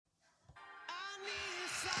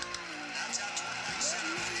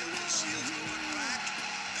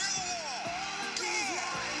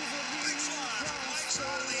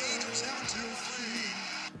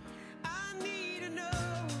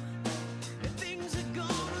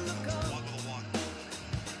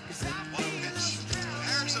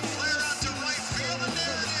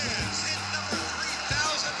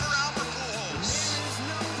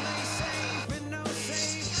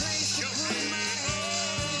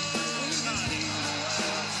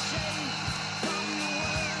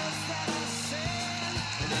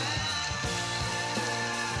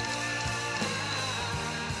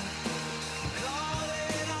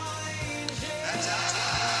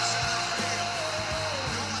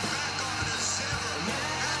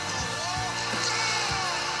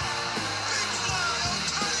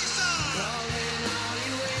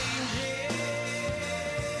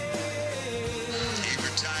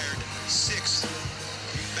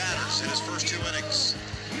batters in his first 2 innings.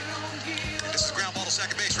 And this is ground ball to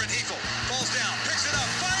second base. Rengifo falls down, picks it up,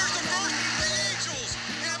 fires the first. The Angels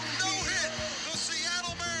have no hit. The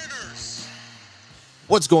Seattle Mariners.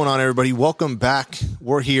 What's going on, everybody? Welcome back.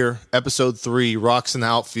 We're here, episode 3, Rocks in the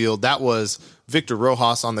Outfield. That was Victor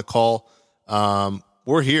Rojas on the call.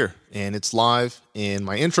 We're here, and it's live. And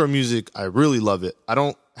my intro music, I really love it.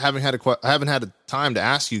 I haven't had a time to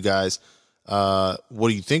ask you guys, what do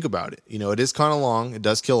you think about it? You know, it is kind of long. It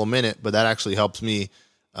does kill a minute, but that actually helps me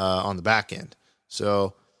on the back end.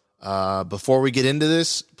 So before we get into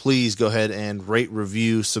this, please go ahead and rate,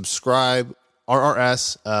 review, subscribe.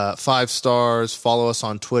 RRS, 5 stars. Follow us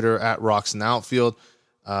on Twitter at Rocks in the Outfield.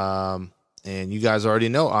 And you guys already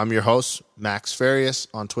know I'm your host, Max Farias,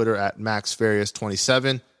 on Twitter at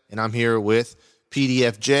MaxFarias27. And I'm here with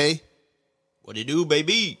PDFJ. What it do,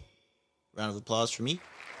 baby? Round of applause for me.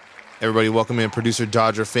 Everybody, welcome in producer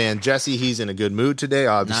Dodger fan Jesse. He's in a good mood today,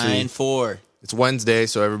 obviously. 9-4. It's Wednesday,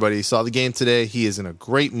 so everybody saw the game today. He is in a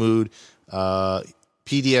great mood.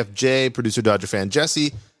 PDFJ, producer Dodger fan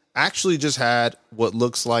Jesse, actually just had what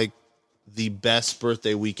looks like the best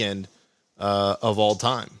birthday weekend of all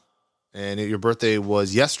time. And your birthday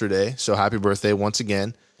was yesterday, so happy birthday once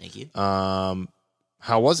again. Thank you.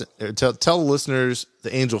 How was it? Tell the listeners,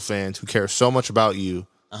 the Angel fans who care so much about you,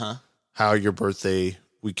 how your birthday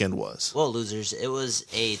weekend was. Well, losers, it was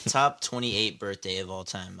a top 28 birthday of all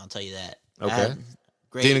time. I'll tell you that. Okay.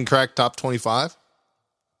 Great. Didn't crack top 25?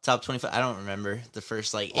 Top 25. I don't remember the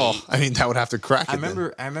first 8. Oh, I mean, that would have to crack it.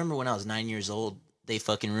 I remember when I was 9 years old, they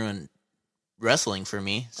fucking ruined wrestling for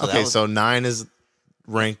me. So okay, so 9 is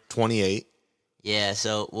ranked 28. Yeah,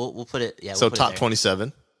 so we'll put it. Yeah, so we'll put top it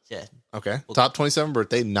 27. Yeah. Okay. Top 27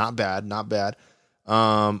 birthday. Not bad. Not bad.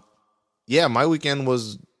 Yeah, my weekend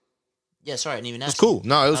was. Yeah, sorry, I didn't even ask. It was cool.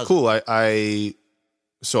 No, it was cool.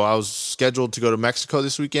 So I was scheduled to go to Mexico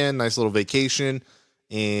this weekend. Nice little vacation,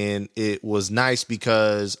 and it was nice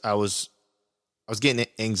because I was getting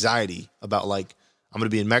anxiety about I'm going to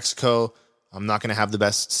be in Mexico. I'm not going to have the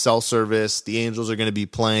best cell service. The Angels are going to be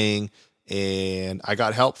playing. And I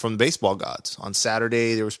got help from the baseball gods. On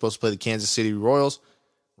Saturday, they were supposed to play the Kansas City Royals.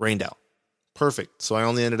 Rained out. Perfect. So I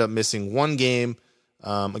only ended up missing one game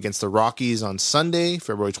against the Rockies on Sunday,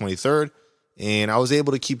 February 23rd. And I was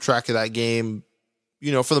able to keep track of that game.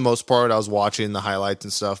 You know, for the most part, I was watching the highlights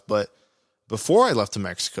and stuff. But before I left to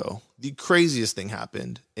Mexico, the craziest thing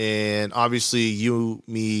happened. And obviously, you,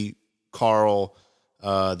 me, Carl,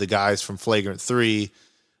 the guys from Flagrant 3,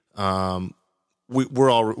 we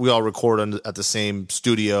all record at the same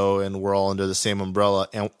studio, and we're all under the same umbrella.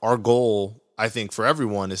 And our goal, I think, for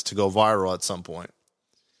everyone is to go viral at some point.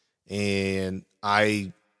 And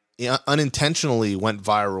I unintentionally went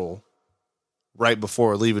viral right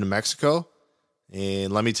before leaving to Mexico.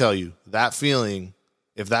 And let me tell you, that feeling,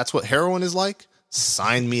 if that's what heroin is like,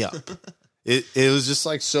 sign me up. It was just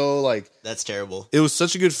That's terrible. It was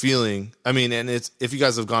such a good feeling. I mean, and if you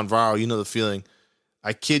guys have gone viral, you know the feeling.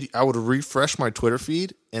 I would refresh my Twitter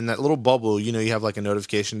feed, and that little bubble, you know, you have a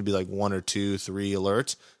notification to be 1 or 2, 3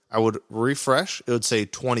 alerts. I would refresh. It would say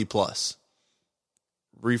 20 plus.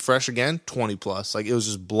 Refresh again, 20 plus. It was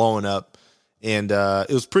just blowing up. And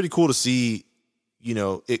it was pretty cool to see, you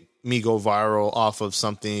know, me go viral off of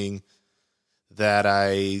something that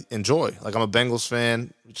I enjoy. I'm a Bengals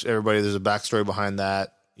fan, which there's a backstory behind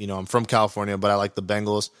that. You know, I'm from California, but I like the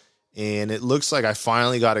Bengals. And it looks like I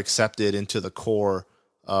finally got accepted into the core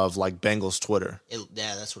of Bengals Twitter. Yeah,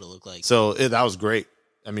 that's what it looked like. So that was great.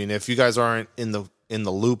 I mean, if you guys aren't in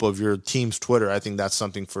the loop of your team's Twitter, I think that's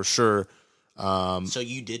something for sure. So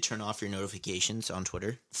you did turn off your notifications on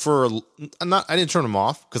Twitter? I didn't turn them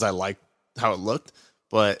off because I liked how it looked,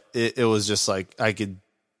 but it was just I could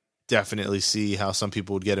definitely see how some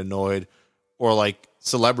people would get annoyed, or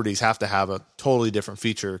celebrities have to have a totally different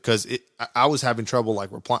feature, because I was having trouble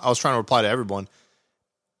reply. I was trying to reply to everyone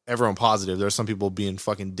positive. There's some people being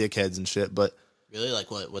fucking dickheads and shit, but really,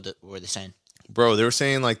 what were they saying? Bro, they were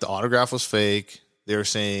saying the autograph was fake. They were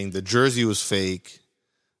saying the jersey was fake.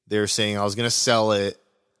 They were saying I was gonna sell it.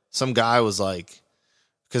 Some guy was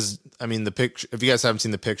because I mean the picture. If you guys haven't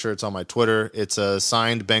seen the picture, it's on my Twitter. It's a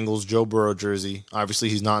signed Bengals Joe Burrow jersey. Obviously,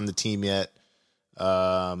 he's not in the team yet.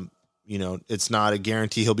 You know, it's not a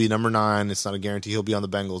guarantee he'll be number 9. It's not a guarantee he'll be on the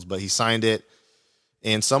Bengals, but he signed it.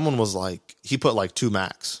 And someone was he put 2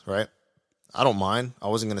 max, right? I don't mind. I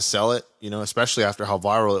wasn't going to sell it, you know, especially after how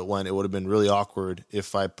viral it went. It would have been really awkward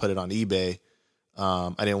if I put it on eBay.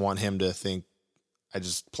 I didn't want him to think I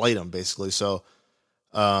just played him, basically. So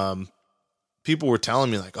people were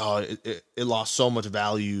telling me oh, it lost so much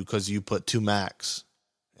value because you put 2 max.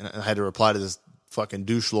 And I had to reply to this fucking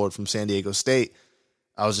douche lord from San Diego State.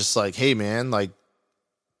 I was just like, hey man, like,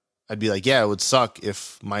 I'd be like, yeah, it would suck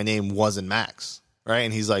if my name wasn't Max, right?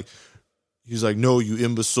 And he's like, no, you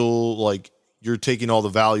imbecile, like, you're taking all the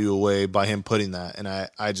value away by him putting that. And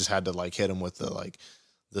I just had to like hit him with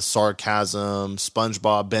the sarcasm,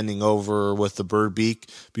 SpongeBob bending over with the bird beak,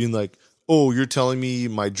 being like, oh, you're telling me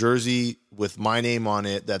my jersey with my name on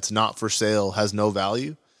it that's not for sale has no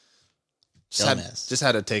value? Just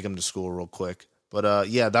had to take him to school real quick. But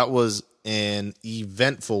yeah, that was an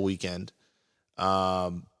eventful weekend.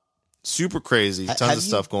 Super crazy. Tons of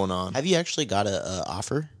stuff going on. Have you actually got a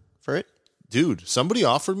offer for it? Dude, somebody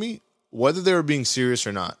offered me, whether they were being serious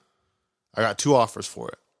or not. I got 2 offers for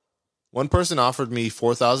it. One person offered me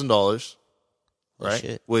 $4,000, right?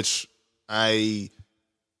 Shit. Which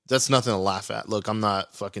that's nothing to laugh at. Look, I'm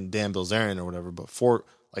not fucking Dan Bilzerian or whatever, but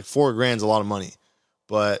 $4,000's a lot of money.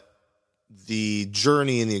 But the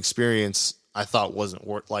journey and the experience I thought wasn't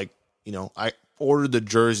worth, like, you know, I ordered the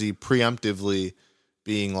jersey preemptively,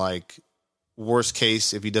 being like, worst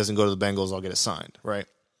case, if he doesn't go to the Bengals, I'll get it signed, right?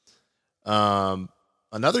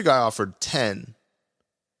 Another guy offered 10.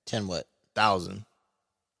 10 what? 1,000.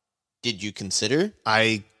 Did you consider?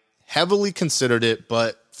 I heavily considered it,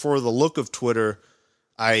 but for the look of Twitter,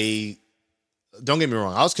 don't get me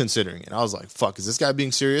wrong, I was considering it. I was like, fuck, is this guy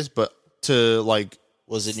being serious? But to like,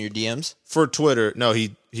 was it in your DMs? For Twitter, no,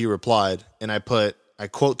 he replied, and I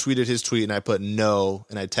quote tweeted his tweet, and I put no,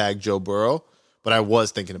 and I tagged Joe Burrow, but I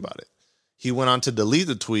was thinking about it. He went on to delete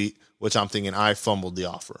the tweet, which I'm thinking I fumbled the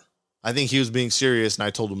offer. I think he was being serious, and I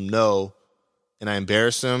told him no, and I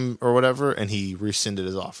embarrassed him or whatever, and he rescinded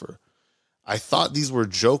his offer. I thought these were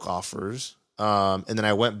joke offers, and then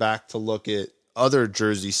I went back to look at other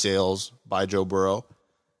jersey sales by Joe Burrow,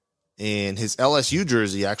 and his LSU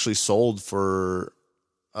jersey actually sold for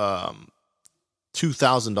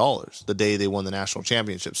 $2,000 the day they won the national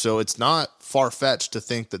championship. So it's not far-fetched to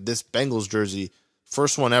think that this Bengals jersey,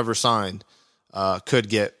 first one ever signed, could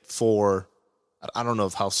get for, I don't know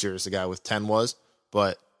how serious the guy with 10 was,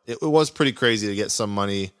 but it was pretty crazy to get some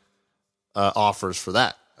money offers for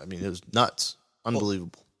that. I mean, it was nuts.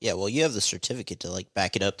 Unbelievable. Well, you have the certificate to like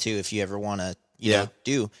back it up too if you ever want to, you know,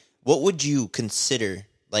 do. What would you consider,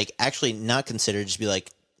 like, actually not consider, just be like,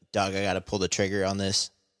 dog, I got to pull the trigger on this?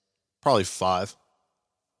 Probably $5,000.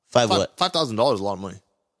 What? $5,000 is a lot of money.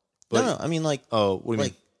 But, no, I mean, like, oh, what do you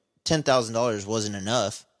mean? $10,000 wasn't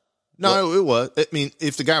enough. No, it was. I mean,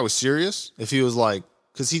 if the guy was serious, if he was like,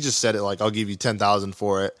 because he just said it like, I'll give you $10,000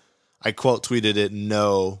 for it. I quote tweeted it,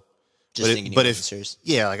 no. Just thinking he wasn't serious.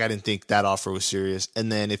 Yeah, like I didn't think that offer was serious.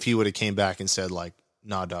 And then if he would have came back and said like,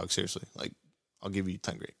 nah, dog, seriously, like I'll give you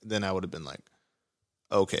 10 grand, then I would have been like,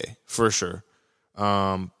 okay, for sure.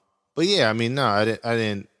 But yeah, I mean, no, I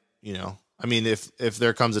didn't, you know, I mean, if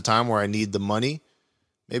there comes a time where I need the money,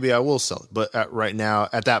 maybe I will sell it. But right now,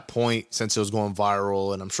 at that point, since it was going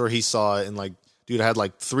viral, and I'm sure he saw it, and like, dude, I had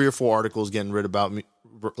like 3 or 4 articles getting written about me.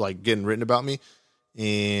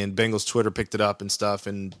 And Bengals Twitter picked it up and stuff.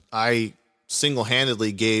 And I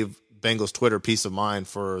single-handedly gave Bengals Twitter peace of mind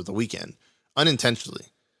for the weekend, unintentionally.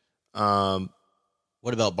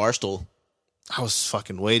 What about Barstool? I was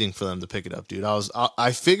fucking waiting for them to pick it up, dude.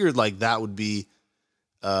 I figured like that would be,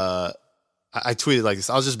 I tweeted like this.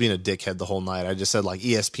 I was just being a dickhead the whole night. I just said like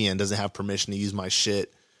ESPN doesn't have permission to use my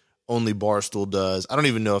shit. Only Barstool does. I don't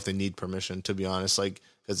even know if they need permission, to be honest, like,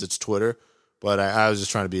 because it's Twitter. But I was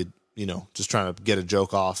just trying to be, you know, just trying to get a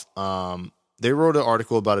joke off. They wrote an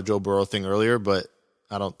article about a Joe Burrow thing earlier, but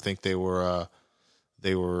I don't think they were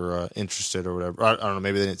interested or whatever. I don't know.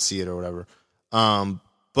 Maybe they didn't see it or whatever.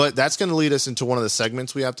 But that's going to lead us into one of the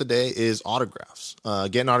segments we have today is autographs.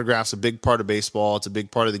 Getting autographs, a big part of baseball. It's a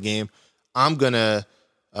big part of the game. I'm going to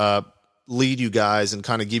lead you guys and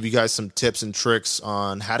kind of give you guys some tips and tricks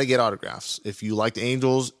on how to get autographs. If you like the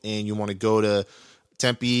Angels and you want to go to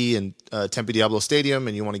Tempe and Tempe Diablo Stadium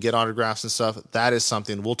and you want to get autographs and stuff, that is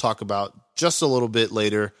something we'll talk about just a little bit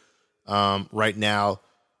later. Right now,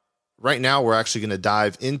 we're actually going to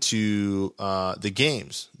dive into the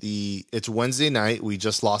games. It's Wednesday night. We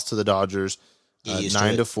just lost to the Dodgers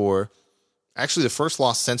 9-4. Actually, the first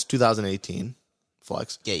loss since 2018.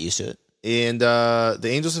 Flex. Get used to it. And the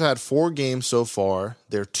Angels have had 4 games so far.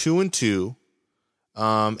 They're 2-2.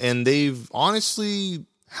 And they've honestly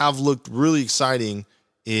have looked really exciting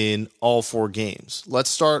in all 4 games. Let's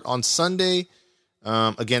start on Sunday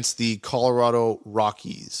against the Colorado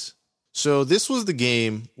Rockies. So this was the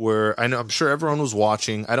game where I'm sure everyone was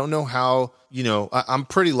watching. I don't know how, you know, I'm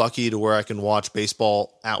pretty lucky to where I can watch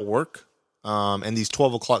baseball at work. And these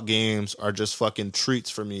 12 o'clock games are just fucking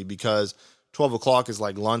treats for me because 12 o'clock is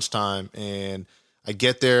like lunchtime and I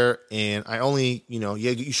get there and I only, you know,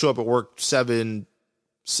 you show up at work 7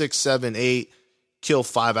 6, 7, 8, kill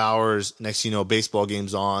 5 hours. Next, baseball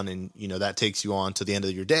game's on, and that takes you on to the end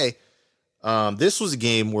of your day. This was a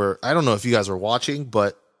game where I don't know if you guys were watching,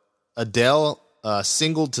 but Adele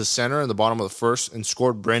singled to center in the bottom of the first and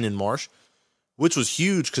scored Brandon Marsh, which was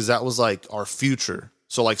huge because that was like our future.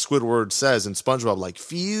 So like Squidward says in SpongeBob, like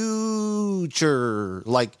future.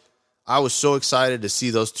 Like I was so excited to see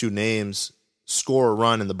those two names score a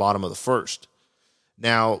run in the bottom of the first.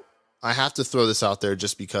 Now, I have to throw this out there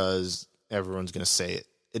just because everyone's going to say it.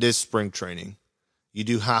 It is spring training. You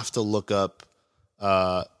do have to look up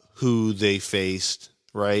who they faced,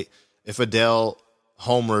 right? If Adele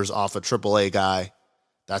homers off a AAA guy,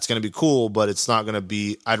 that's going to be cool, but it's not going to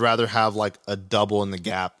be, I'd rather have like a double in the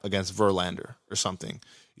gap against Verlander or something.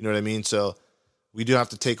 You know what I mean? So we do have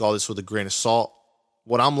to take all this with a grain of salt.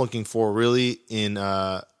 What I'm looking for really in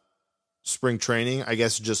spring training, I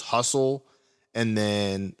guess just hustle. And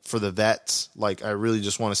then for the vets, like I really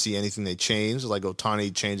just want to see anything they change. Like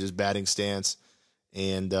Ohtani changes batting stance.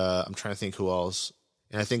 And I'm trying to think who else.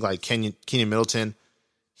 And I think like Keenan Middleton,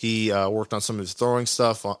 he worked on some of his throwing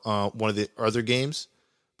stuff on one of the other games.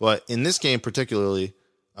 But in this game particularly,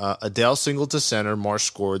 Adele singled to center, Marsh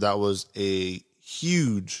scored. That was a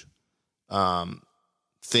huge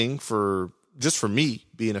thing for me,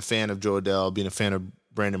 being a fan of Joe Adele, being a fan of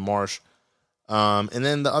Brandon Marsh. And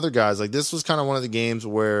then the other guys, like this was kind of one of the games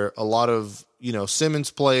where a lot of, Simmons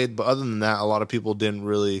played, but other than that, a lot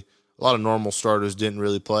of normal starters didn't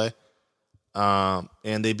really play.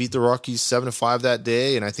 And they beat the Rockies 7-5 that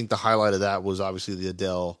day. And I think the highlight of that was obviously the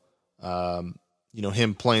Adele,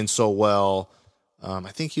 him playing so well.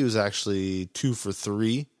 I think he was actually 2 for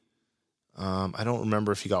 3. I don't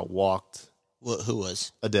remember if he got walked. Who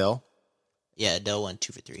was? Adele. Yeah, Adele went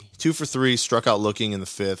 2 for 3. 2 for 3, struck out looking in the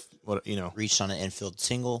 5th. Reached on an infield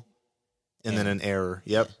single. And then an error.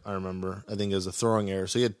 Yep, yeah. I remember. I think it was a throwing error.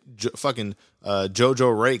 So he had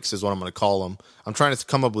JoJo Rakes is what I'm going to call him. I'm trying to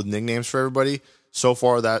come up with nicknames for everybody. So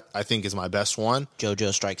far, that I think is my best one.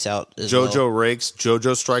 JoJo strikes out as JoJo well. Rakes.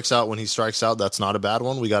 JoJo strikes out when he strikes out. That's not a bad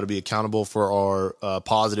one. We got to be accountable for our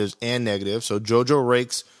positives and negatives. So JoJo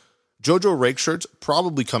Rake shirts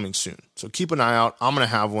probably coming soon. So keep an eye out. I'm going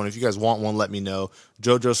to have one. If you guys want one, let me know.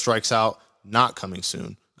 JoJo strikes out, not coming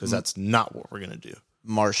soon, because that's not what we're going to do.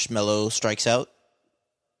 Marshmallow strikes out.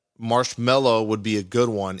 Marshmallow would be a good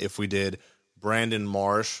one if we did Brandon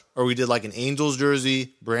Marsh, or we did like an Angels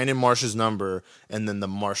jersey, Brandon Marsh's number, and then the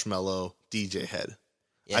Marshmallow DJ head.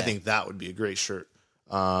 Yeah. I think that would be a great shirt.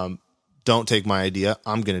 Don't take my idea.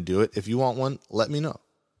 I'm going to do it. If you want one, let me know.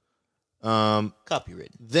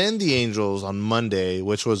 Copywritten. Then the Angels on Monday,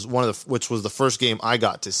 which was the first game I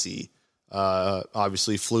got to see.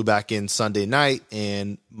 Obviously flew back in Sunday night,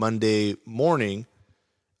 and Monday morning,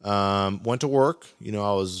 went to work. I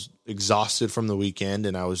was exhausted from the weekend,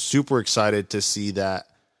 and I was super excited to see that,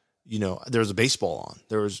 there was a baseball on.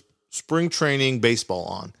 There was spring training baseball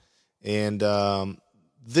on. And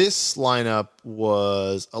this lineup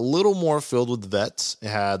was a little more filled with vets. It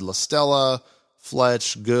had La Stella,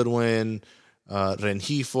 Fletch, Goodwin,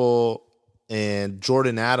 Rengifo, and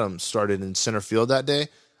Jordan Adams started in center field that day.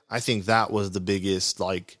 I think that was the biggest,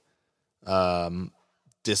 not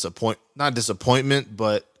disappointment,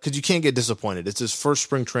 but because you can't get disappointed. It's his first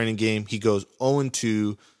spring training game. He goes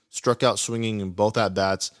 0-2, struck out swinging in both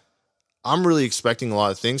at-bats. I'm really expecting a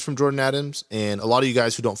lot of things from Jordan Adams, and a lot of you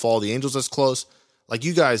guys who don't follow the Angels as close, like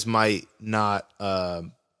you guys might not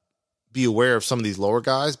be aware of some of these lower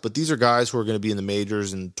guys, but these are guys who are going to be in the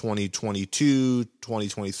majors in 2022,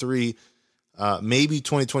 2023, maybe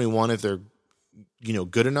 2021 if they're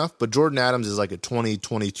good enough. But Jordan Adams is like a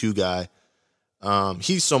 2022 guy.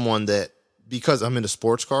 He's someone that, because I'm into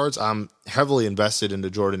sports cards, I'm heavily invested into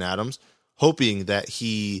Jordan Adams, hoping that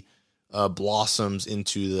he blossoms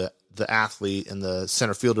into the athlete and the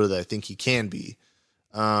center fielder that I think he can be.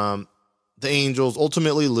 The Angels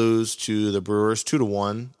ultimately lose to the Brewers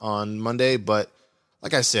 2-1 on Monday, but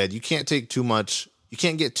like I said, you can't take too much. You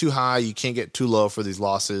can't get too high. You can't get too low for these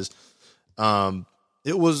losses.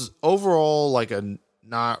 It was overall like a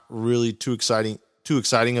not really too exciting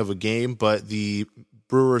of a game, but the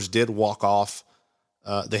Brewers did walk off.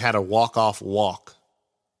 They had a walk-off walk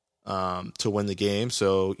to win the game.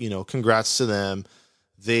 So, congrats to them.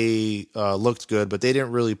 They looked good, but they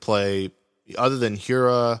didn't really play other than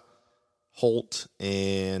Hira, Holt,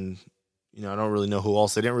 and, I don't really know who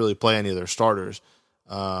else. They didn't really play any of their starters.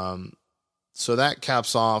 So that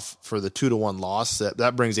caps off for the 2-1 loss.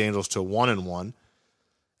 That brings Angels to 1-1.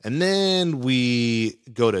 And then we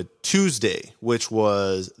go to Tuesday, which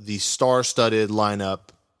was the star-studded lineup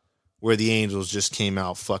where the Angels just came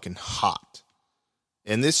out fucking hot.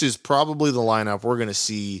 And this is probably the lineup we're going to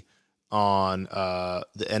see on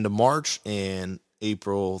the end of March and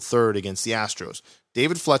April 3rd against the Astros.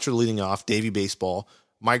 David Fletcher leading off, Davey Baseball.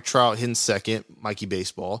 Mike Trout hitting second, Mikey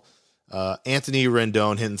Baseball. Anthony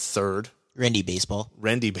Rendon hitting third. Rendy Baseball.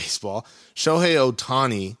 Shohei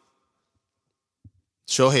Ohtani,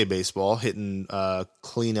 Shohei Baseball, hitting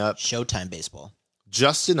cleanup. Showtime Baseball.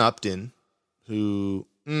 Justin Upton, who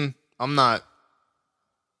I'm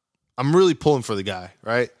really pulling for the guy,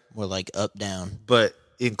 right? More like up, down. But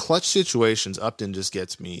in clutch situations, Upton just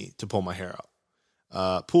gets me to pull my hair out.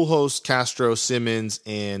 Pujols, Castro, Simmons,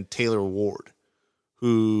 and Taylor Ward,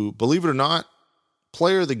 who, believe it or not,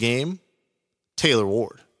 player of the game, Taylor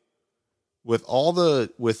Ward. With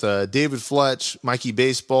David Fletch, Mikey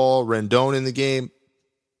Baseball, Rendon in the game,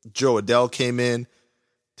 Joe Adell came in.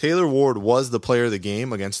 Taylor Ward was the player of the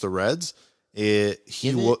game against the Reds.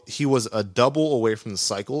 He was a double away from the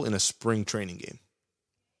cycle in a spring training game.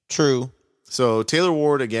 True. So Taylor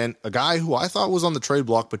Ward, again, a guy who I thought was on the trade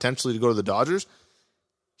block potentially to go to the Dodgers,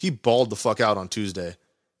 he balled the fuck out on Tuesday.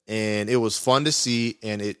 And it was fun to see,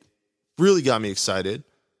 and it really got me excited.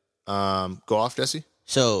 Go off, Jesse.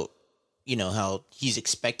 So, you know how he's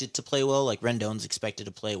expected to play well, like Rendon's expected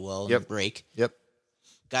to play well in the break. Yep.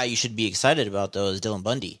 Guy you should be excited about, though, is Dylan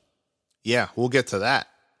Bundy. Yeah, we'll get to that.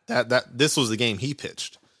 This was the game he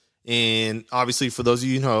pitched. And obviously, for those of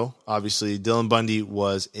you who know, obviously, Dylan Bundy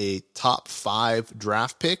was a top 5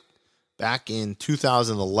 draft pick back in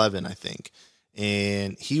 2011, I think.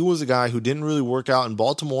 And he was a guy who didn't really work out in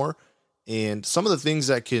Baltimore. And some of the things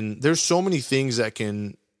there's so many things that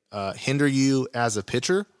can hinder you as a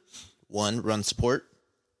pitcher. One, run support.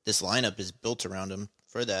 This lineup is built around him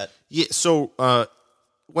for that. Yeah, so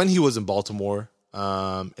when he was in Baltimore,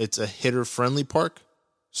 it's a hitter-friendly park.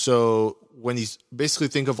 So when you basically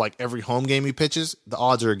think of like every home game he pitches, the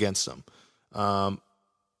odds are against him.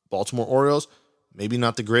 Baltimore Orioles, maybe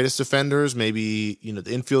not the greatest defenders. Maybe, the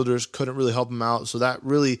infielders couldn't really help him out. So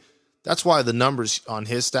that's why the numbers on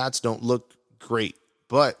his stats don't look great.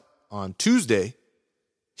 But on Tuesday,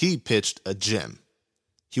 he pitched a gem.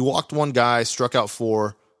 He walked one guy, struck out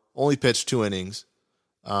 4, only pitched 2 innings.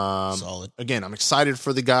 Solid. Again, I'm excited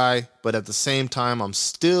for the guy, but at the same time, I'm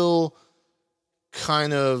still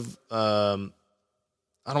kind of, I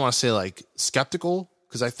don't want to say like skeptical,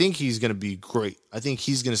 because I think he's going to be great. I think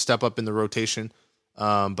he's going to step up in the rotation,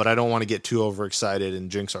 but I don't want to get too overexcited and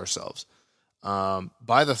jinx ourselves.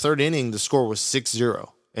 By the 3rd inning, the score was 6-0,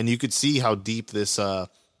 and you could see how deep this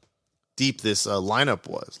lineup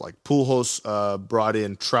was. Like Pujols brought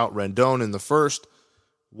in Trout, Rendon in the first.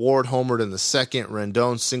 Ward homered in the second.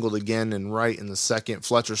 Rendon singled again in right in the second.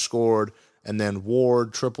 Fletcher scored, and then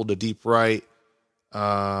Ward tripled to deep right.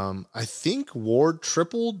 I think Ward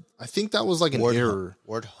tripled. I think that was like an error.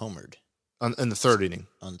 Ward homered in the 3rd inning.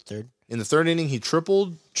 On the 3rd? In the 3rd inning, he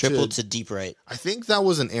tripled to deep right. I think that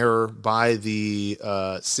was an error by the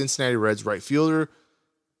Cincinnati Reds right fielder.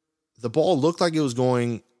 The ball looked like it was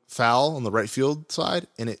going foul on the right field side,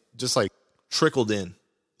 and it just like trickled in.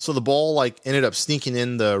 So the ball like ended up sneaking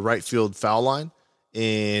in the right field foul line,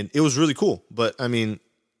 and it was really cool. But I mean,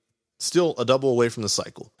 still a double away from the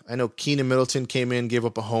cycle. I know Keenan Middleton came in, gave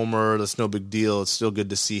up a homer. That's no big deal. It's still good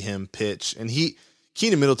to see him pitch. And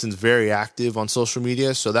Keenan Middleton's very active on social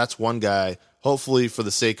media, so that's one guy. Hopefully, for the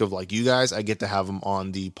sake of like you guys, I get to have him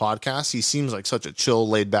on the podcast. He seems like such a chill,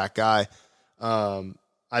 laid back guy.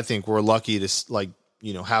 I think we're lucky to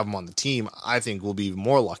have him on the team. I think we'll be even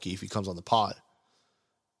more lucky if he comes on the pod.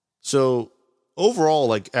 So overall,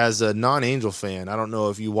 like as a non-Angel fan, I don't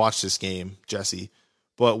know if you watched this game, Jesse,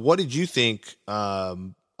 but what did you think?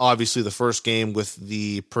 Obviously, the first game with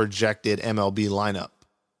the projected MLB lineup,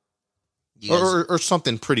 or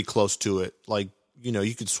something pretty close to it. Like,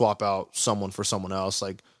 you could swap out someone for someone else.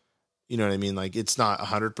 Like, you know what I mean? Like, it's not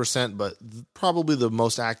 100%, but probably the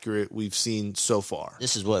most accurate we've seen so far.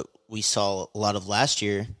 This is what we saw a lot of last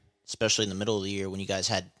year, especially in the middle of the year when you guys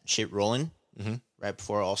had shit rolling right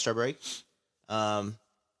before All-Star break.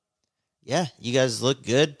 Yeah, you guys look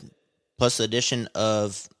good. Plus the addition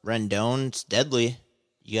of Rendon, it's deadly.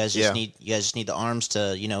 You guys just need the arms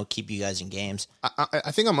to keep you guys in games.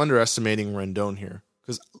 I think I'm underestimating Rendon here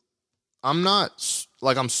because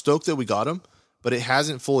I'm stoked that we got him, but it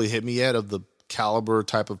hasn't fully hit me yet of the caliber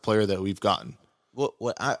type of player that we've gotten.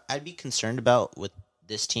 What I'd be concerned about with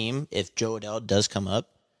this team, if Joe Adell does come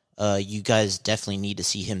up, you guys definitely need to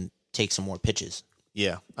see him take some more pitches.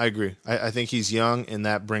 Yeah, I agree. I think he's young, and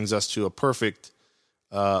that brings us to a perfect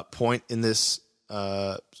point in this,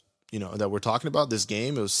 that we're talking about this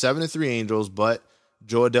game. It was 7-3 Angels, but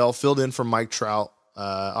Joe Adell filled in for Mike Trout.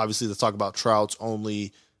 Obviously, let's talk about Trout's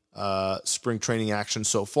only spring training action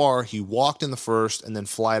so far. He walked in the first and then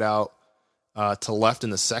flied out to left in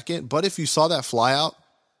the second. But if you saw that fly out,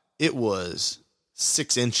 it was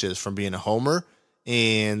 6 inches from being a homer.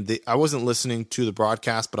 And I wasn't listening to the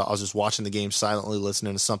broadcast, but I was just watching the game silently,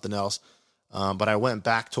 listening to something else. But I went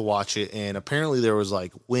back to watch it, and apparently there was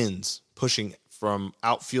like winds pushing from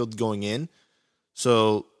outfield going in.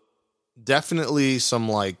 So definitely some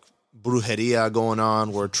like brujeria going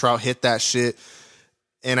on where Trout hit that shit.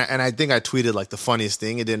 And I think I tweeted like the funniest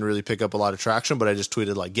thing. It didn't really pick up a lot of traction, but I just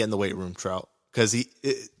tweeted like, get in the weight room, Trout. Because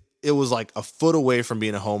it was like a foot away from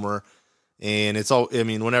being a homer. And it's all, I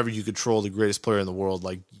mean, whenever you control the greatest player in the world,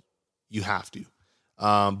 like you have to.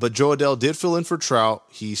 But Jo Adell did fill in for Trout.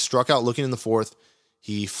 He struck out looking in the fourth.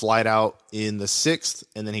 He flied out in the sixth,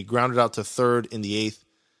 and then he grounded out to third in the eighth.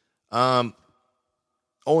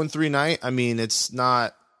 0-3 night. I mean, it's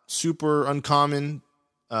not super uncommon.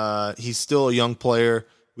 He's still a young player.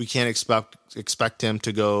 We can't expect him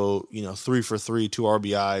to go, 3 for 3, 2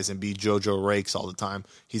 RBIs, and be JoJo Rakes all the time.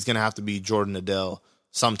 He's going to have to be Jordan Adell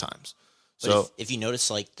sometimes. But So if you notice,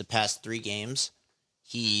 like the past 3 games,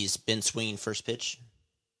 he's been swinging first pitch.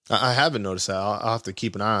 I haven't noticed that. I'll have to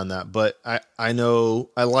keep an eye on that. But I know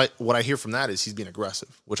I like what I hear from that is he's being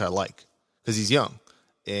aggressive, which I like because he's young.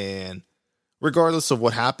 And regardless of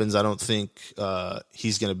what happens, I don't think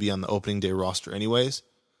he's going to be on the opening day roster anyways.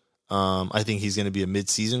 I think he's going to be a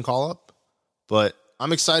mid-season call-up. But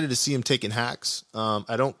I'm excited to see him taking hacks.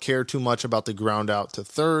 I don't care too much about the ground out to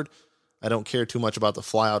third. I don't care too much about the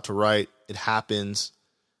fly out to right. It happens.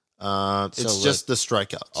 It's just the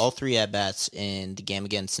strikeouts. All 3 at-bats in the game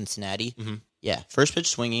against Cincinnati. Mm-hmm. Yeah, first pitch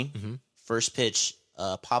swinging, Mm-hmm. first pitch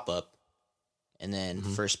pop-up, and then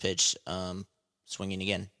first pitch swinging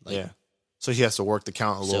again. Like, Yeah. So he has to work the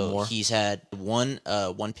count a little more. He's had one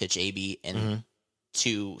pitch AB and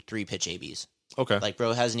 2 3-pitch ABs. Okay. Like,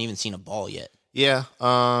 bro hasn't even seen a ball yet. Yeah.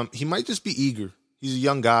 He might just be eager. He's a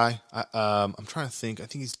young guy. I'm trying to think. I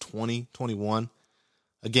think he's 20, 21.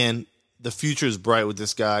 Again, the future is bright with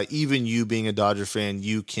this guy. Even you being a Dodger fan,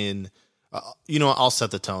 you can, I'll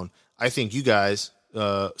set the tone. I think you guys,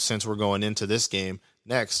 since we're going into this game,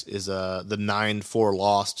 next is the 9-4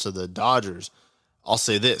 loss to the Dodgers. I'll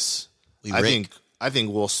say this. I think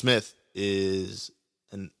Will Smith is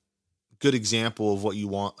a good example of what you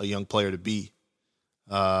want a young player to be.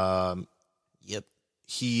 Yep.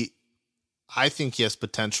 I think he has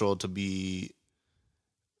potential to be,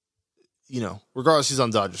 regardless he's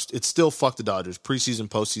on the Dodgers, it's still fuck the Dodgers. Preseason,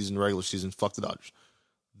 postseason, regular season, fuck the Dodgers.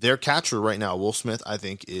 Their catcher right now, Will Smith, I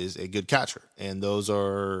think is a good catcher. And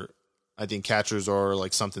I think catchers are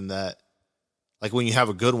like something that, like when you have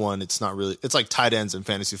a good one, it's like tight ends in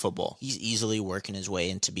fantasy football. He's easily working his way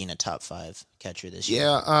into being a top 5 catcher this year.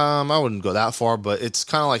 Yeah, I wouldn't go that far, but it's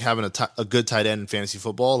kind of like having a good tight end in fantasy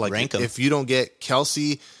football. Like Rank 'em. if you don't get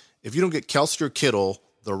Kelsey or Kittle,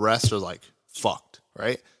 the rest are like fucked,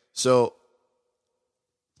 right? So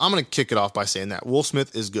I'm going to kick it off by saying that Will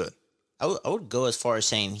Smith is good. I would go as far as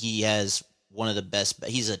saying he has one of the best.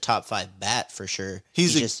 He's a top 5 bat for sure.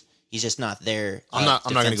 He's just not there. I'm not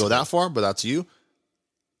going to go that far, but that's you.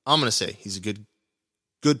 I'm going to say he's a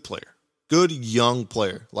good player, good young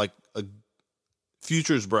player. Like a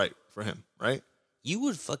future is bright for him, right? You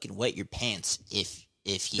would fucking wet your pants if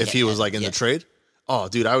he was like in the trade. Oh,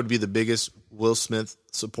 dude, I would be the biggest Will Smith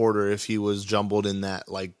supporter if he was jumbled in that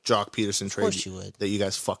like Jock Peterson trade course you would. that you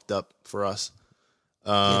guys fucked up for us.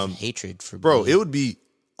 You have hatred for Bro, Billy. it would be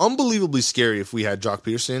unbelievably scary if we had Jock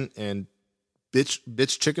Peterson and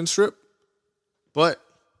bitch chicken strip. But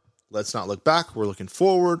let's not look back. We're looking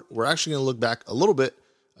forward. We're actually going to look back a little bit.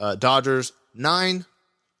 Dodgers 9,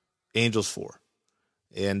 Angels 4.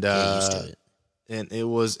 And Get used to it. And it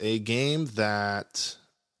was a game that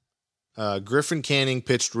Griffin Canning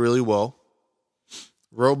pitched really well.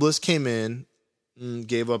 Robles came in,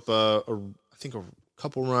 gave up I think a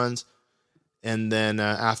couple runs. And then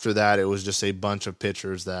after that, it was just a bunch of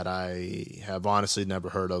pitchers that I have honestly never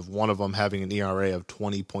heard of. One of them having an ERA of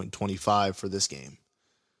 20.25 for this game.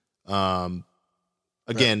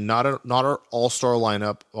 Again, not our all-star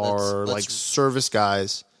lineup, or like service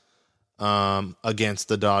guys against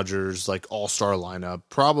the Dodgers, like all-star lineup.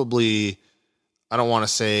 Probably, I don't want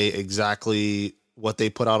to say exactly what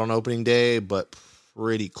they put out on opening day, but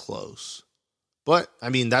pretty close. But, I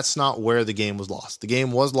mean, that's not where the game was lost. The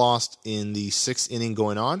game was lost in the 6th inning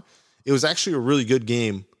going on. It was actually a really good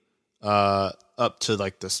game up to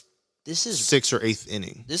like this 6th or 8th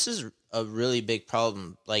inning. This is a really big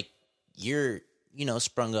problem. Like, you're,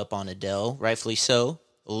 sprung up on Adell, rightfully so,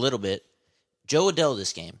 a little bit. Jo Adell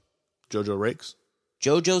this game. JoJo Rakes.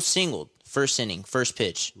 JoJo singled, first inning, first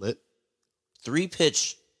pitch. Lit.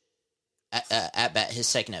 3-pitch at bat, his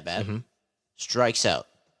second at bat, strikes out.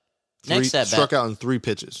 Next at bat, struck out in 3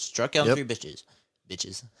 pitches. Struck out in 3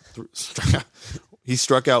 bitches. He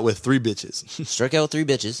struck out with 3 bitches. Struck out with 3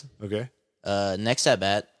 bitches. Okay. Next at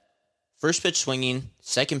bat, first pitch swinging,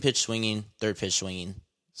 second pitch swinging, third pitch swinging.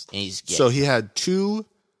 And so he had 2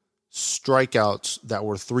 strikeouts that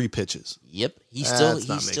were 3 pitches. Yep. He's young.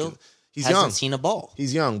 Hasn't seen a ball.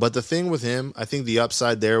 He's young. But the thing with him, I think the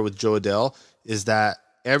upside there with Joe Adell is that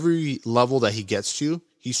every level that he gets to,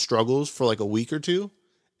 he struggles for like a week or 2,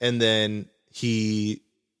 and then he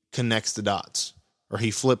connects the dots or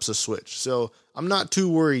he flips a switch. So I'm not too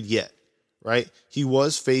worried yet, right? He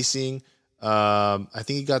was facing, I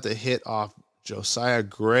think he got the hit off Josiah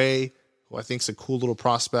Gray, who I think is a cool little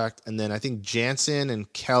prospect. And then I think Jansen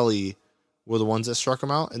and Kelly were the ones that struck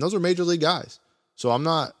him out. And those are major league guys. So I'm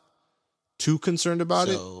not too concerned about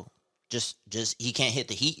it. Just he can't hit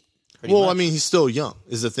the heat. Well, much. I mean, he's still young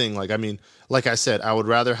is the thing. Like, I mean, like I said, I would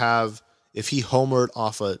rather have, if he homered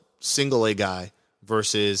off a single A guy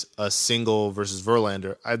versus a single versus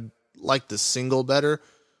Verlander, I'd like the single better.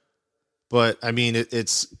 But I mean,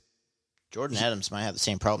 it's Jordan Adams might have the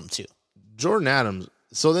same problem too. Jordan Adams.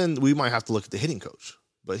 So then we might have to look at the hitting coach.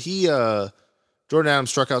 But Jordan Adams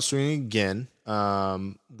struck out swinging again,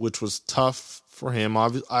 which was tough for him. I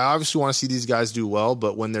obviously want to see these guys do well,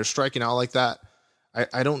 but when they're striking out like that,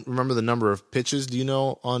 I don't remember the number of pitches. Do you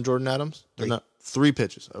know on Jordan Adams? 3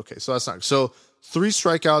 pitches. Okay, so that's not so. 3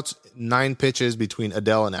 strikeouts, 9 pitches between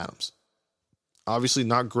Adell and Adams. Obviously,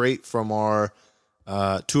 not great from our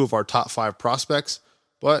 2 of our top 5 prospects,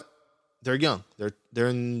 but they're young. They're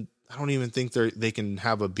in. I don't even think they can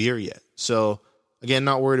have a beer yet. So again,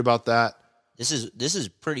 not worried about that. This is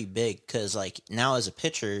pretty big because like now as a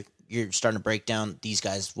pitcher, you're starting to break down these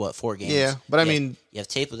guys 4 games. Yeah, but I mean, you have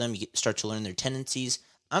tape of them. You start to learn their tendencies.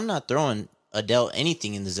 I'm not throwing Adell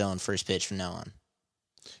anything in the zone first pitch from now on.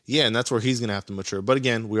 Yeah, and that's where he's going to have to mature. But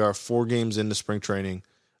again, we are 4 games into spring training.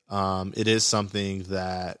 It is something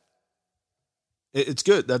that it's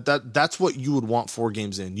good. That's what you would want 4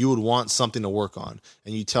 games in. You would want something to work on,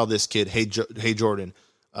 and you tell this kid, "Hey, hey, Jordan,"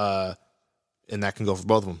 and that can go for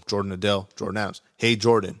both of them: Jordan Adell, Jordan Adams. Hey,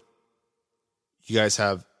 Jordan, you guys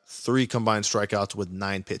have 3 combined strikeouts with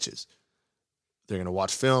 9 pitches. They're going to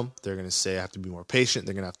watch film. They're going to say, I have to be more patient.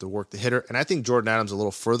 They're going to have to work the hitter. And I think Jordan Adams is a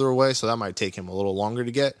little further away, so that might take him a little longer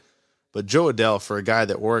to get. But Joe Adell, for a guy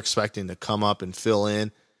that we're expecting to come up and fill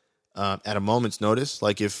in at a moment's notice,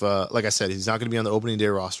 like I said, he's not going to be on the opening day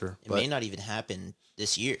roster. It may not even happen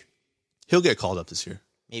this year. He'll get called up this year.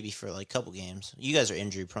 Maybe for like a couple games. You guys are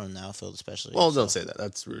injury prone now, Phil, especially. Well, don't say that.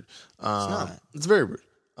 That's rude. It's not. It's very rude.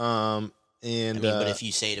 But if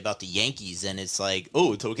you say it about the Yankees, then it's like,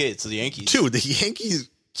 oh, it's okay. It's the Yankees. Dude, the Yankees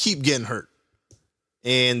keep getting hurt.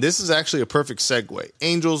 And this is actually a perfect segue.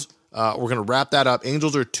 Angels, we're going to wrap that up.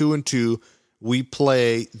 Angels are 2-2. We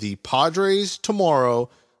play the Padres tomorrow,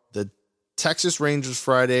 the Texas Rangers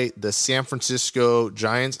Friday, the San Francisco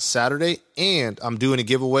Giants Saturday, and I'm doing a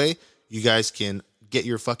giveaway. You guys can get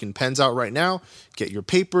your fucking pens out right now, get your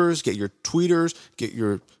papers, get your tweeters, get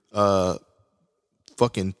your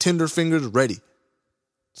fucking Tinder fingers ready.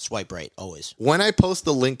 Swipe right, always. When I post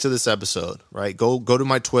the link to this episode, right, go to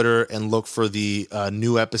my Twitter and look for the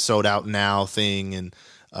new episode out now thing, and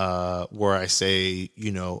where I say,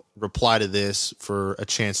 reply to this for a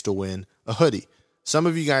chance to win a hoodie. Some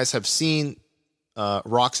of you guys have seen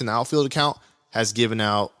Rocks in the Outfield account has given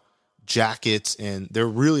out jackets, and they're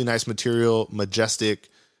really nice material, majestic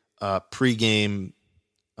pregame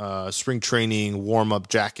spring training warm-up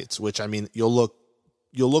jackets, which, I mean, you'll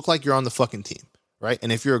look like you're on the fucking team, right?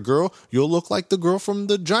 And if you're a girl, you'll look like the girl from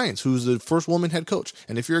the Giants, who's the first woman head coach.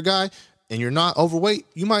 And if you're a guy and you're not overweight,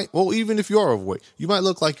 even if you are overweight, you might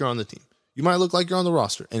look like you're on the team. You might look like you're on the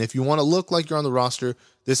roster. And if you want to look like you're on the roster,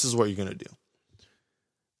 this is what you're going to do.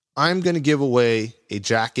 I'm going to give away a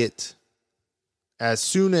jacket as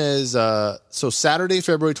soon as, Saturday,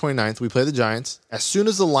 February 29th, we play the Giants. As soon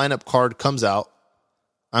as the lineup card comes out,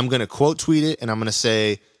 I'm going to quote tweet it, and I'm going to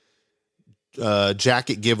say,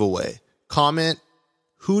 jacket giveaway. Comment,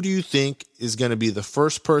 who do you think is going to be the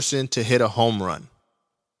first person to hit a home run?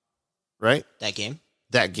 Right? That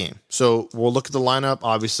game. So we'll look at the lineup.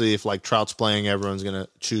 Obviously, if like Trout's playing, everyone's going to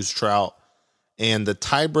choose Trout. And the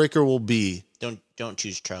tiebreaker will be... Don't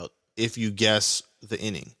choose Trout. If you guess the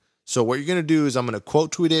inning. So what you're going to do is I'm going to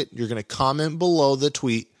quote tweet it. You're going to comment below the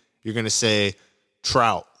tweet. You're going to say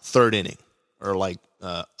Trout, 3rd inning. Or like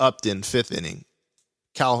Upton, 5th inning.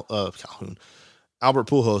 Calhoun, Albert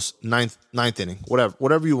Pujols, ninth inning,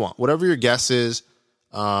 whatever you want, whatever your guess is,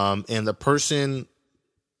 and the person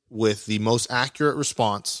with the most accurate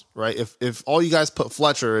response, right? If all you guys put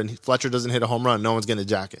Fletcher and Fletcher doesn't hit a home run, no one's going to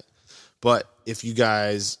jack it. But if you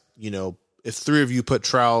guys, if 3 of you put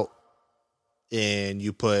Trout and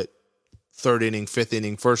you put 3rd inning, 5th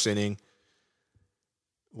inning, 1st inning,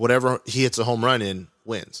 whatever he hits a home run in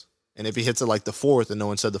wins. And if he hits it like the 4th and no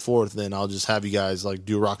one said the 4th, then I'll just have you guys like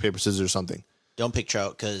do rock, paper, scissors or something. Don't pick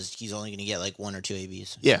Trout because he's only going to get like 1 or 2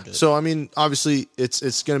 ABs. Yeah. So, I mean, obviously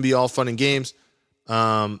it's going to be all fun and games.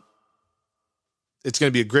 It's going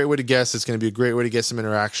to be a great way to guess. It's going to be a great way to get some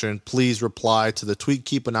interaction. Please reply to the tweet.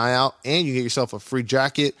 Keep an eye out, and you get yourself a free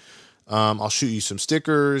jacket. I'll shoot you some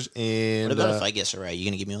stickers. And what about if I guess it right? You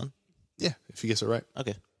going to give me one? Yeah, if you guess it right.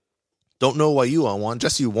 Okay. Don't know why you want one.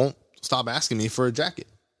 Jesse won't stop asking me for a jacket,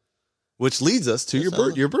 which leads us to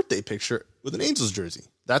your birthday picture with an Angels jersey.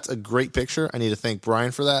 That's a great picture. I need to thank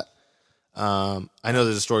Brian for that. I know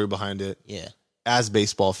there's a story behind it. Yeah. As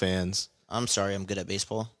baseball fans, I'm sorry, I'm good at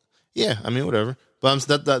baseball. Yeah, I mean, whatever. But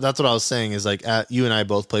that's what I was saying is like you and I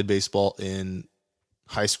both played baseball in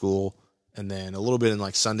high school and then a little bit in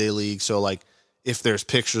like Sunday league. So like if there's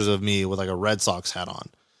pictures of me with like a Red Sox hat on,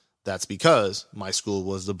 that's because my school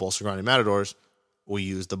was the Bolster Grande Matadors. We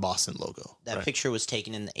used the Boston logo. That picture was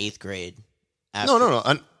taken in the 8th grade. No.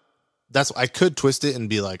 I could twist it and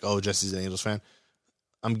be like, oh, Jesse's an Angels fan.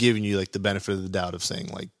 I'm giving you like the benefit of the doubt of saying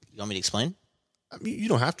like. You want me to explain? I mean, you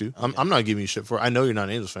don't have to. Okay. I'm not giving you shit for it. I know you're not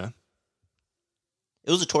an Angels fan.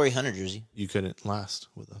 It was a Torrey Hunter jersey. You couldn't last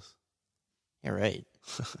with us. Yeah, right.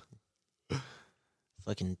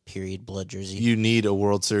 Fucking period blood jersey. You need a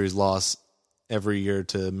World Series loss every year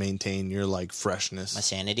to maintain your like freshness. My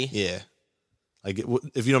sanity? Yeah. Like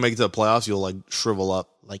if you don't make it to the playoffs, you'll like shrivel up.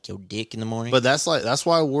 Like your dick in the morning. But that's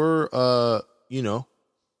why we're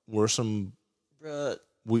we're some Bruh.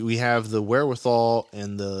 We have the wherewithal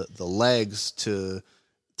and the legs to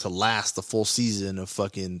last the full season of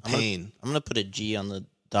fucking pain. I'm gonna put a G on the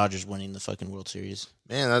Dodgers winning the fucking World Series.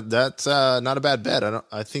 Man, that's not a bad bet.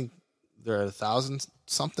 I think they're at 1,000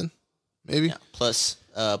 something, maybe. Yeah, plus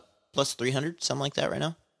 300, something like that right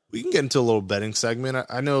now. We can get into a little betting segment.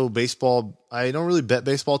 I know baseball. I don't really bet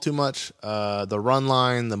baseball too much. The run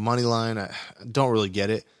line, the money line, I don't really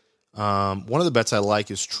get it. One of the bets I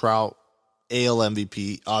like is Trout AL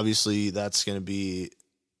MVP. Obviously, that's going to be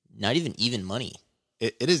not even money.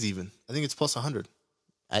 It is even. I think it's plus 100.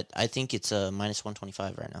 I think it's minus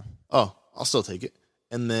 125 right now. Oh, I'll still take it.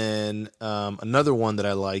 And then another one that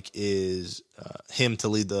I like is him to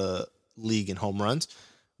lead the league in home runs,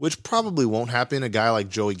 which probably won't happen. A guy like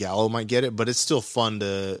Joey Gallo might get it, but it's still fun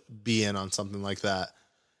to be in on something like that.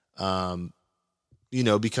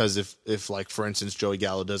 Because if like, for instance, Joey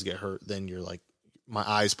Gallo does get hurt, then you're like, my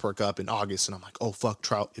eyes perk up in August and I'm like, oh, fuck,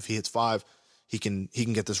 Trout. If he hits 5, he can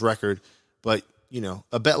get this record. But,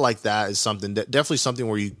 a bet like that is definitely something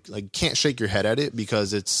where you like can't shake your head at it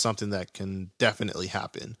because it's something that can definitely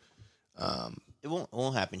happen. It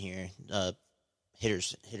won't happen here.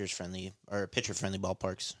 Hitters friendly or pitcher friendly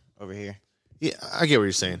ballparks over here. Yeah, I get what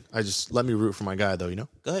you're saying. Let me root for my guy though, Go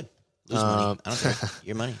ahead. Lose money. I don't care.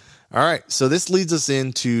 Your money. All right. So this leads us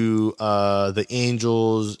into the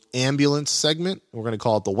Angels ambulance segment. We're going to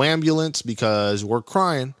call it the Wambulance because we're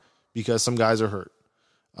crying because some guys are hurt.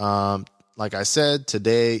 Like I said,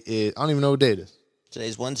 today I don't even know what day it is.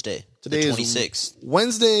 Today's Wednesday. Today the 26th. Is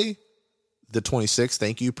Wednesday, the 26th.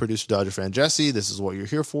 Thank you, producer Dodger fan Jesse. This is what you're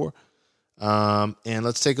here for. And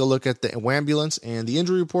let's take a look at the Wambulance and the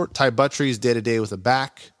injury report. Ty Buttrey's day-to-day with a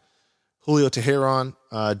back. Julio Teheran,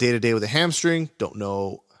 day-to-day with a hamstring. Don't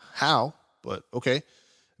know how, but okay.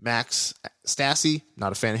 Max Stassi,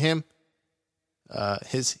 not a fan of him.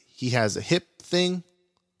 He has a hip thing.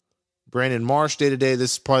 Brandon Marsh, day-to-day.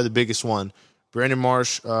 This is probably the biggest one. Brandon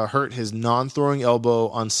Marsh hurt his non-throwing elbow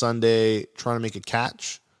on Sunday trying to make a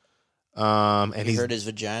catch. And he hurt his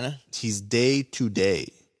vagina? He's day-to-day.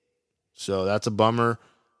 So that's a bummer.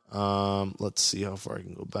 Let's see how far I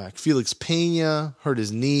can go back. Felix Pena hurt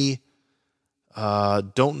his knee.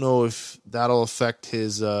 Don't know if that'll affect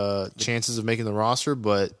his chances of making the roster,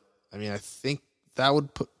 but I mean, I think that would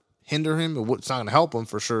hinder him. It's not going to help him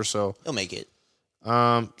for sure. So he'll make it.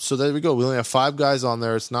 So there we go. We only have 5 guys on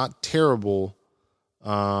there. It's not terrible,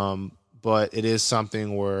 but it is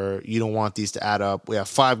something where you don't want these to add up. We have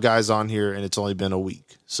 5 guys on here, and it's only been a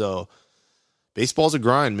week. So baseball's a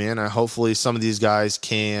grind, man. Hopefully some of these guys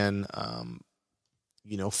can,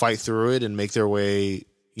 fight through it and make their way.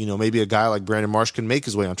 Maybe a guy like Brandon Marsh can make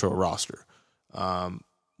his way onto a roster,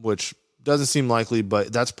 which doesn't seem likely,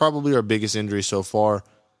 but that's probably our biggest injury so far.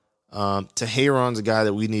 Teheran's a guy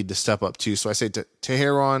that we need to step up to. So I say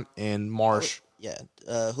Teheran and Marsh. Yeah.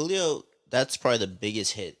 Julio, that's probably the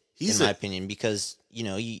biggest hit in my opinion, because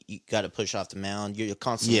you got to push off the mound. You're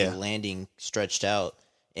constantly landing stretched out,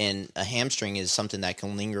 and a hamstring is something that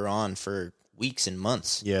can linger on for weeks and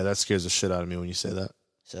months. Yeah, that scares the shit out of me when you say that.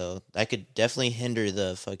 So that could definitely hinder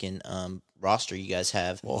the fucking roster you guys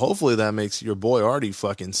have. Well, hopefully that makes your boy Artie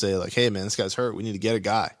fucking say like, "Hey man, this guy's hurt. We need to get a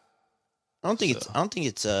guy." I don't think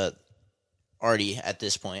it's Artie at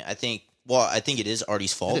this point. I think it is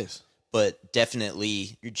Artie's fault. It is. But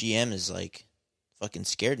definitely your GM is like fucking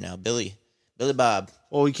scared now. Billy Bob.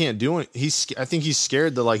 Well, he can't do it. I think he's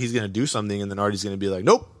scared that like he's going to do something and then Artie's going to be like,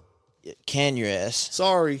 "Nope. Can your ass."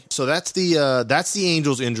 Sorry. So that's the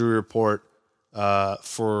Angels injury report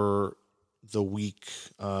for the week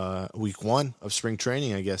 1 of spring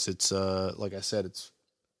training. I guess it's like I said, it's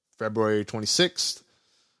February 26th.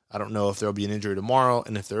 I don't know if there'll be an injury tomorrow,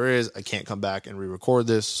 and if there is, I can't come back and re-record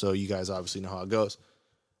this. So you guys obviously know how it goes.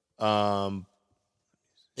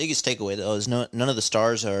 Biggest takeaway though is none of the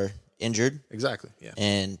stars are injured. Exactly. Yeah.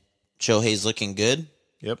 And Shohei's looking good.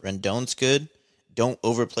 Yep. Rendon's good. Don't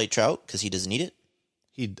overplay Trout because he doesn't need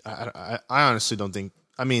it. I honestly don't think.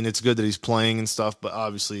 I mean, it's good that he's playing and stuff, but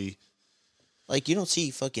obviously, like you don't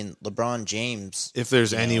see fucking LeBron James. If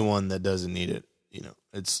there's anyone that doesn't need it,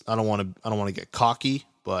 it's. I don't want to get cocky,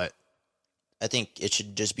 but I think it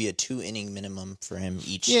should just be a 2-inning minimum for him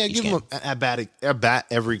each. Yeah, each give game. him a bat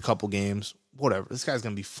every couple games. Whatever. This guy's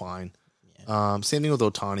gonna be fine. Yeah. Same thing with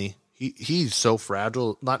Ohtani. He's so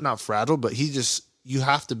fragile. Not fragile, but you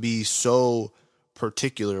have to be so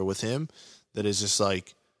particular with him that is just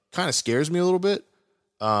like kind of scares me a little bit.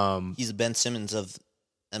 He's the Ben Simmons of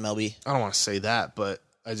MLB. I don't want to say that, but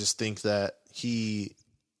I just think that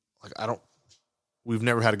we've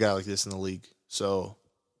never had a guy like this in the league. So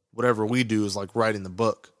whatever we do is like writing the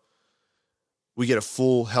book. We get a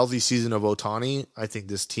full healthy season of Ohtani. I think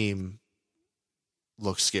this team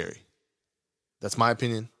looks scary. That's my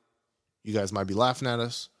opinion. You guys might be laughing at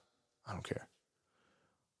us. I don't care.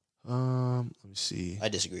 Let me see. I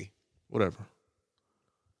disagree. Whatever.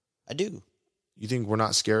 I do. You think we're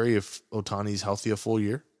not scary if Ohtani's healthy a full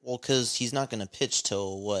year? Well, because he's not going to pitch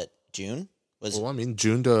till what, June?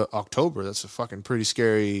 June to October. That's a fucking pretty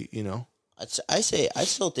scary, I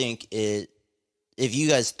still think if you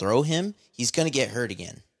guys throw him, he's going to get hurt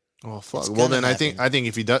again. Oh fuck! Well, then I think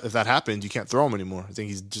if if that happens, you can't throw him anymore. I think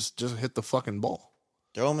he's just hit the fucking ball.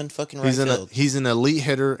 Throw him in fucking right field. He's an elite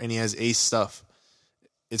hitter and he has ace stuff.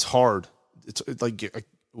 It's hard. It's like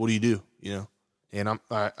what do you do? And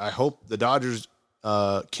I hope the Dodgers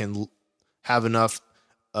can have enough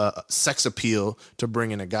sex appeal to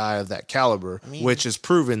bring in a guy of that caliber, which is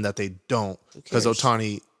proven that they don't because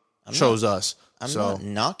Ohtani chose us. I'm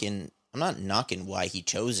not knocking why he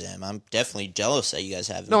chose him. I'm definitely jealous that you guys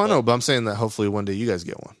have him. No, I know, but I'm saying that hopefully one day you guys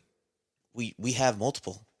get one. We have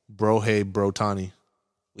multiple. Brotani.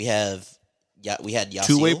 We had Yasiel.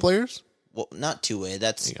 Two-way players? Well, not two-way.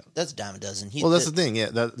 That's a dime a dozen. That's the thing. Yeah,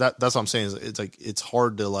 that's what I'm saying. It's like it's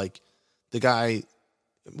hard to like the guy.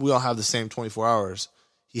 We all have the same 24 hours.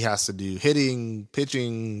 He has to do hitting,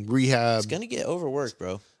 pitching, rehab. It's gonna get overworked,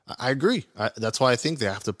 bro. I agree. That's why I think they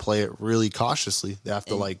have to play it really cautiously. They have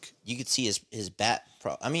to You could see his bat.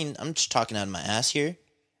 I'm just talking out of my ass here,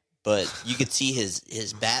 but you could see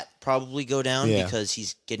his bat probably go down because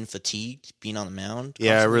he's getting fatigued being on the mound.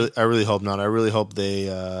 Constantly. Yeah, I really hope not. I really hope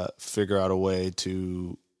they figure out a way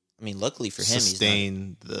to. Luckily for him,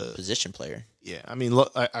 sustain he's not a position player. Yeah,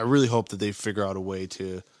 I really hope that they figure out a way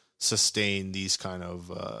to sustain these kind of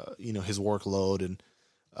his workload and.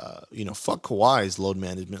 Fuck Kawhi's load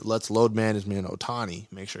management. Let's load management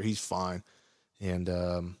Ohtani. Make sure he's fine. And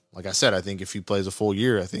like I said, I think if he plays a full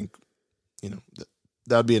year, I think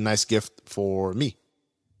that would be a nice gift for me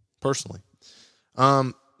personally.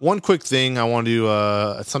 One quick thing I want to do.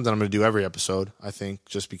 It's something I'm going to do every episode. I think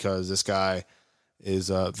just because this guy is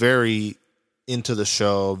very into the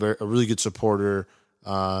show, a really good supporter,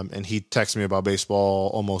 and he texts me about baseball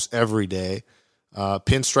almost every day.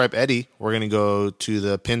 Pinstripe Eddie, we're going to go to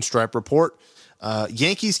the Pinstripe Report.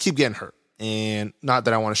 Yankees keep getting hurt. And not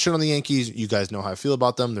that I want to shit on the Yankees. You guys know how I feel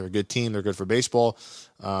about them. They're a good team. They're good for baseball.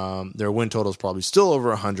 Their win total is probably still over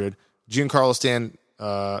 100. Giancarlo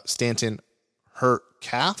Stanton hurt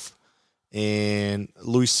calf. And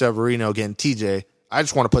Luis Severino getting TJ. I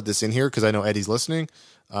just want to put this in here because I know Eddie's listening.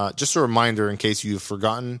 Just a reminder in case you've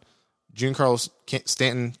forgotten. Giancarlo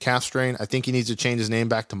Stanton calf strain. I think he needs to change his name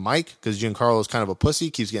back to Mike because Giancarlo is kind of a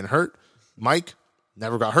pussy, keeps getting hurt. Mike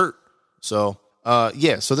never got hurt. So so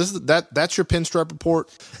this is that's your Pinstripe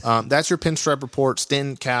Report. That's your Pinstripe Report.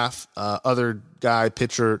 Stanton calf, other guy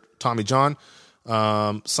pitcher Tommy John.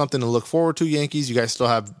 Something to look forward to. Yankees. You guys still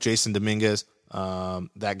have Jason Dominguez.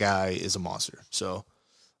 That guy is a monster. So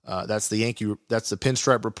That's the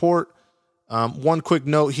Pinstripe Report. One quick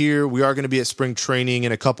note here. We are going to be at spring training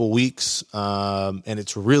in a couple weeks, and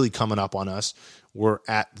it's really coming up on us. We're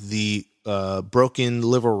at the Broken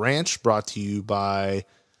Liver Ranch, brought to you by...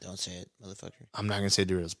 Don't say it, motherfucker. I'm not going to say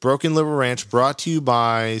Doritos. Broken Liver Ranch, brought to you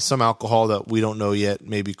by some alcohol that we don't know yet.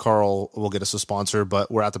 Maybe Carl will get us a sponsor, but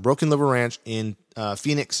we're at the Broken Liver Ranch in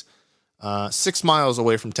Phoenix, 6 miles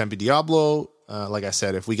away from Tempe Diablo. Like I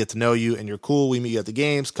said, if we get to know you and you're cool, we meet you at the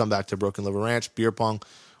games, come back to Broken Liver Ranch, beer pong,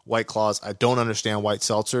 White Claws. I don't understand white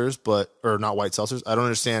seltzers, or not white seltzers. I don't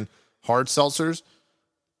understand hard seltzers.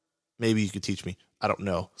 Maybe you could teach me. I don't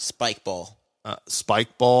know. Spike ball.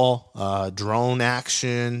 Spike ball, drone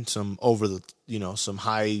action, some some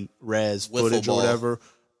high res footage or whatever,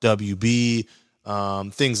 WB,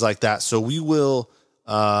 things like that. So we will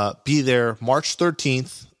be there March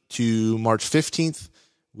 13th to March 15th.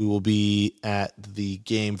 We will be at the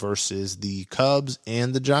game versus the Cubs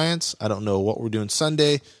and the Giants. I don't know what we're doing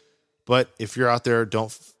Sunday, but if you're out there,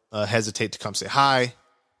 don't hesitate to come say hi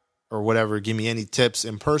or whatever. Give me any tips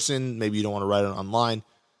in person. Maybe you don't want to write it online.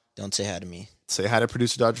 Don't say hi to me. Say hi to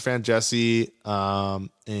producer Dodger fan Jesse.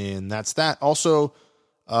 And that's that. Also,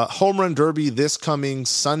 Home Run Derby this coming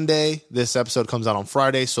Sunday. This episode comes out on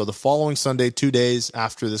Friday. So the following Sunday, 2 days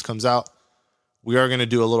after this comes out, we are going to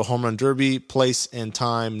do a little Home Run Derby. Place and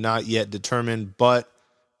time not yet determined, but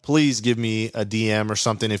please give me a DM or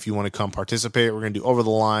something if you want to come participate. We're going to do over the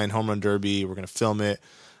line Home Run Derby. We're going to film it.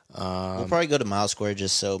 We'll probably go to Mile Square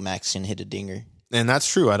just so Max can hit a dinger. And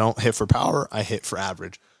that's true. I don't hit for power. I hit for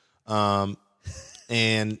average. And,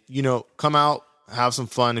 come out, have some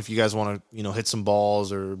fun. If you guys want to, hit some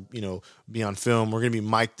balls or, be on film, we're going to be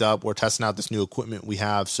mic'd up. We're testing out this new equipment we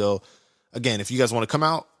have. So again, if you guys want to come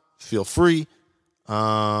out, feel free.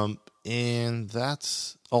 And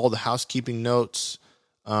that's all the housekeeping notes.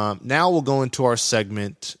 Now we'll go into our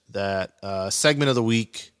segment segment of the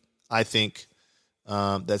week. I think,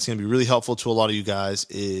 that's going to be really helpful to a lot of you guys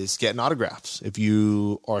is getting autographs. If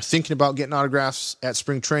you are thinking about getting autographs at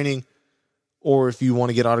spring training, or if you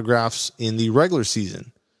want to get autographs in the regular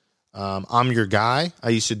season, I'm your guy. I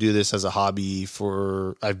used to do this as a hobby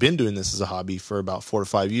I've been doing this as a hobby for about 4 to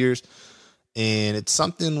 5 years. And it's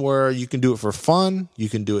something where you can do it for fun. You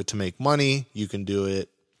can do it to make money. You can do it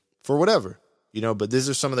for whatever, but these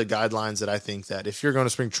are some of the guidelines that I think that if you're going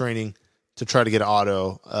to spring training to try to get an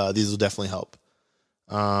auto, these will definitely help.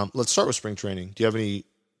 Let's start with spring training. Do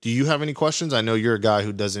you have any questions? I know you're a guy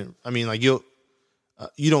who doesn't,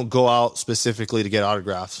 you don't go out specifically to get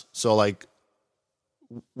autographs. So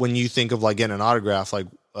when you think of getting an autograph,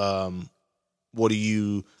 what do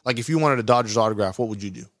you, if you wanted a Dodgers autograph, what would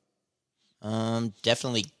you do?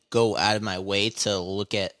 Definitely go out of my way to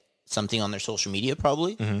look at something on their social media,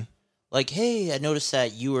 probably. Mm-hmm. Hey, I noticed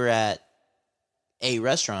that you were at a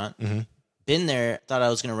restaurant. Mm-hmm. Been there, thought I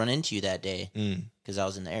was going to run into you that day because I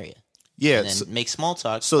was in the area. Yeah, and then make small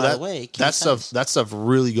talk. So by the way, that stuff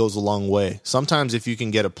really goes a long way. Sometimes if you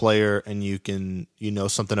can get a player and you can know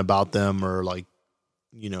something about them, or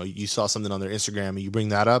you saw something on their Instagram and you bring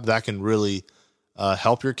that up, that can really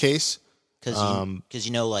help your case. Because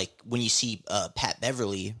when you see Pat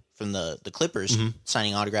Beverly from the Clippers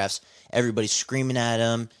signing autographs, everybody's screaming at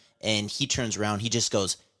him, and he turns around, he just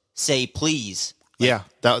goes, "Say please." Yeah,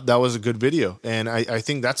 that was a good video, and I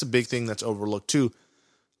think that's a big thing that's overlooked too.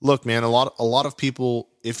 Look, man, a lot of people,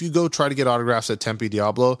 if you go try to get autographs at Tempe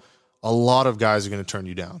Diablo, a lot of guys are going to turn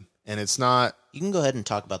you down, and it's not. You can go ahead and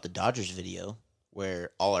talk about the Dodgers video where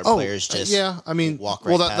all our players just walk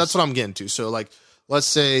right past. That's what I'm getting to. So let's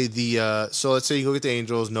say you go get the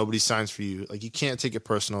Angels, nobody signs for you. You can't take it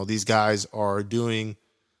personal. These guys are doing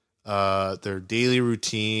their daily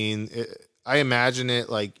routine. I imagine it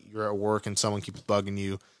you're at work and someone keeps bugging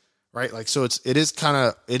you, right? So it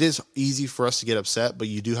is easy for us to get upset, but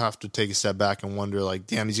you do have to take a step back and wonder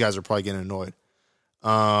damn, these guys are probably getting annoyed.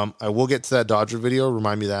 I will get to that Dodger video.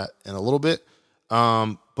 Remind me of that in a little bit.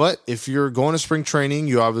 But if you're going to spring training,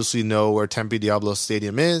 you obviously know where Tempe Diablo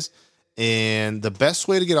Stadium is. And the best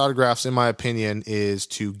way to get autographs, in my opinion, is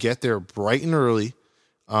to get there bright and early.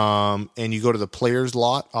 And you go to the players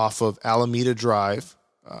lot off of Alameda Drive,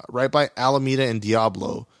 right by Alameda and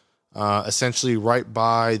Diablo, essentially right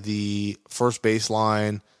by the first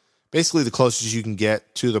baseline, basically the closest you can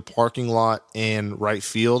get to the parking lot and right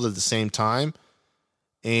field at the same time.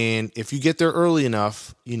 And if you get there early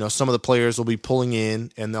enough, some of the players will be pulling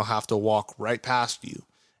in and they'll have to walk right past you.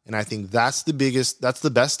 And I think that's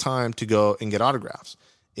the best time to go and get autographs.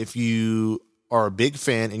 If you are a big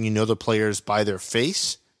fan and you know the players by their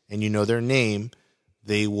face and you know their name,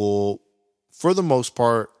 they will, for the most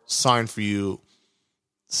part, sign for you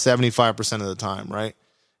 75% of the time, right?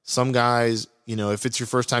 Some guys, if it's your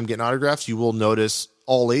first time getting autographs, you will notice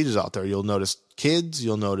all ages out there. You'll notice kids,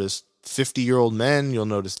 you'll notice 50-year-old men, you'll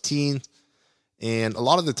notice teens. And a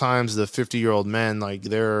lot of the times the 50-year-old men, like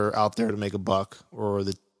they're out there to make a buck, or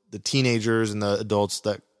the teenagers and the adults,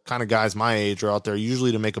 that kind of guys my age, are out there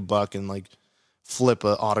usually to make a buck and like flip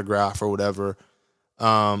an autograph or whatever.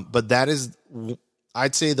 But that is,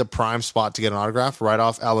 I'd say, the prime spot to get an autograph, right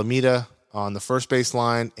off Alameda on the first base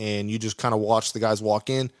line, and you just kind of watch the guys walk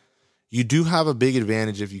in. You do have a big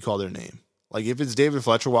advantage if you call their name. Like if it's David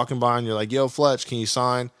Fletcher walking by and you're like, yo, Fletch, can you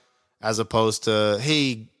sign? As opposed to,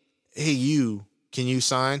 hey, you, can you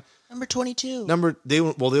sign? Number 22. They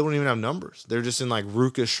don't even have numbers. They're just in like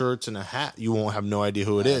Ruka shirts and a hat. You won't have no idea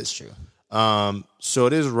who it is. That's true. So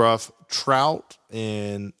it is rough. Trout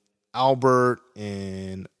and Albert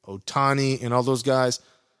and Ohtani and all those guys,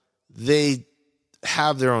 they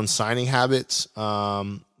have their own signing habits.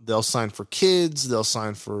 They'll sign for kids. They'll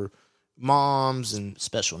sign for moms and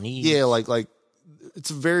special needs. Yeah, like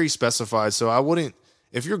it's very specified. So I wouldn't,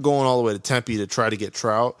 if you're going all the way to Tempe to try to get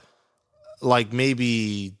Trout, like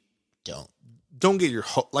maybe don't get your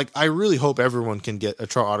like. I really hope everyone can get a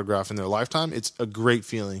Trout autograph in their lifetime. It's a great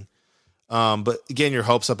feeling. But again, your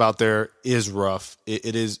hopes up out there is rough.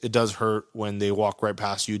 It does hurt when they walk right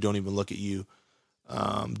past you, don't even look at you,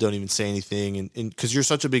 don't even say anything, and because you're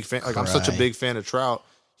such a big fan. Like I'm such a big fan of Trout.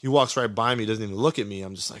 He walks right by me, doesn't even look at me.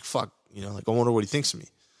 I'm just like, fuck, like I wonder what he thinks of me.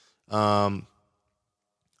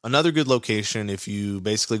 Another good location, if you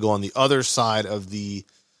basically go on the other side of the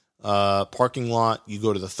parking lot, you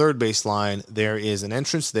go to the third base line. There is an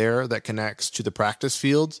entrance there that connects to the practice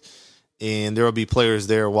fields. And there will be players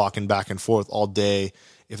there walking back and forth all day.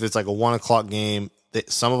 If it's like a 1 o'clock game,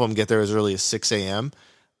 some of them get there as early as 6 a.m.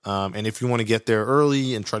 And if you want to get there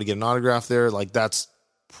early and try to get an autograph there, like that's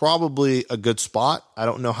probably a good spot. I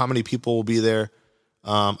don't know how many people will be there.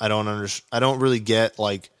 I don't really get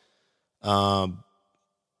like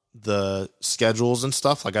the schedules and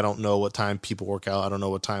stuff. Like I don't know what time people work out. I don't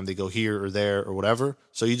know what time they go here or there or whatever.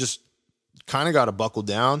 So you just kind of got to buckle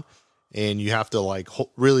down. And you have to like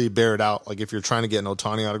really bear it out. Like if you're trying to get an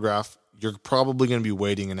Ohtani autograph, you're probably going to be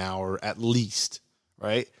waiting an hour at least,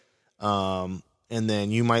 right? And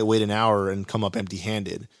then you might wait an hour and come up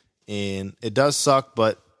empty-handed. And it does suck,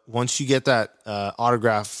 but once you get that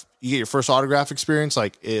autograph, you get your first autograph experience,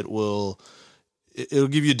 like it'll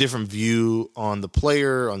give you a different view on the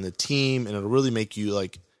player, on the team, and it'll really make you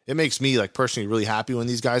like, it makes me like personally really happy when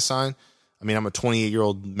these guys sign. I mean, I'm a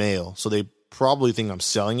 28-year-old male, so they probably think I'm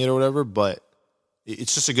selling it or whatever, but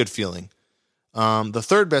it's just a good feeling. The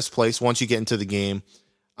third best place once you get into the game,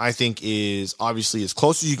 I think, is obviously as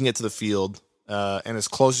close as you can get to the field and as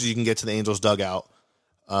close as you can get to the Angels dugout.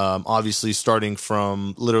 Obviously starting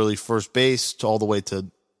from literally first base to all the way to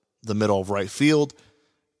the middle of right field.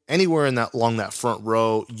 Anywhere along that front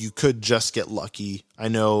row, you could just get lucky. I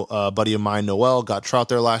know a buddy of mine, Noel, got Trout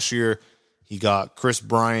there last year. He got Chris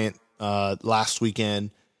Bryant last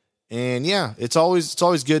weekend. And yeah, it's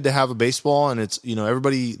always good to have a baseball, and it's,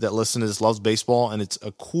 everybody that listens to this loves baseball, and it's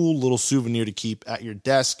a cool little souvenir to keep at your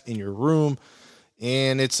desk, in your room,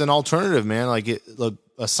 and it's an alternative, man. Like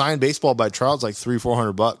a signed baseball by Trout's like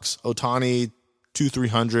 $300-400. Ohtani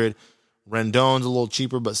 $200-300. Rendon's a little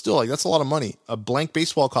cheaper, but still, like that's a lot of money. A blank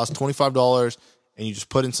baseball costs $25, and you just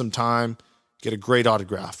put in some time, get a great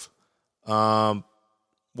autograph.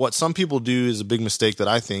 What some people do is a big mistake that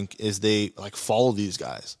I think is they like follow these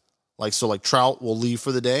guys. Like Trout will leave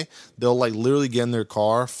for the day. They'll like literally get in their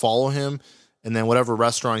car, follow him, and then whatever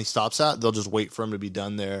restaurant he stops at, they'll just wait for him to be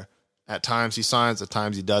done there. At times he signs, at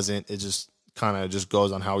times he doesn't. It just kind of just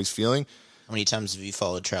goes on how he's feeling. How many times have you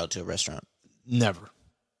followed Trout to a restaurant? Never.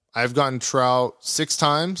 I've gotten Trout 6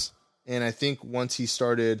 times, and I think once he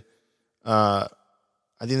started, I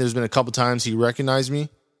think there's been a couple times he recognized me,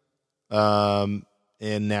 and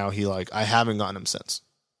now I haven't gotten him since.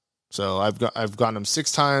 So I've gotten him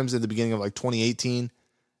 6 times at the beginning of like 2018,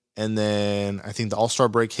 and then I think the All-Star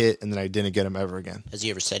break hit, and then I didn't get him ever again. Has he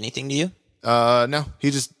ever said anything to you? No.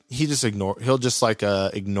 He just he'll just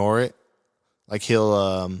ignore it. Like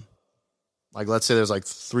he'll like let's say there's like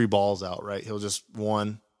 3 balls out, right? He'll just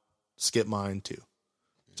 1 skip mine, 2.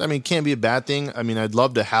 So I mean, it can't be a bad thing. I mean, I'd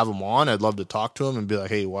love to have him on. I'd love to talk to him and be like,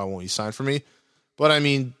 hey, why won't you sign for me? But I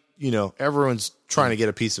mean, everyone's trying to get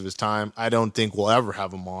a piece of his time. I don't think we'll ever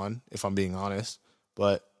have him on, if I'm being honest.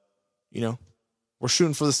 But, we're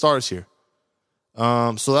shooting for the stars here.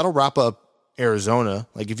 So that'll wrap up Arizona.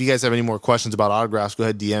 Like, if you guys have any more questions about autographs, go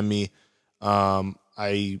ahead, DM me.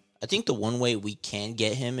 I think the one way we can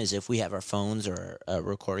get him is if we have our phones or a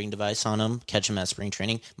recording device on him, catch him at spring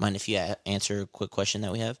training. Mind if you answer a quick question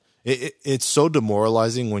that we have? It's so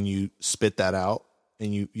demoralizing when you spit that out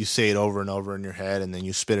and you say it over and over in your head and then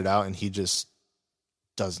you spit it out and he just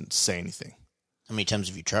doesn't say anything. How many times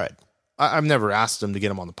have you tried? I've never asked him to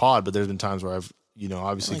get him on the pod, but there's been times where I've,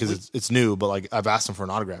 obviously because it's new, but like I've asked him for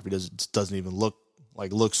an autograph. He doesn't even look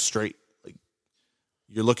straight. Like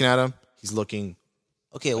you're looking at him, he's looking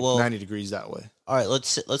 90 degrees that way. All right,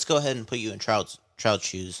 let's go ahead and put you in Trout's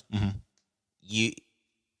shoes. Mm-hmm.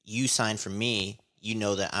 You sign for me. You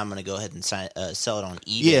know that I'm gonna go ahead and sell it on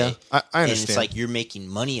eBay. Yeah, I understand. And it's like you're making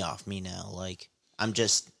money off me now. Like I'm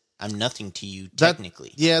nothing to you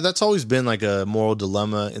technically. That's always been like a moral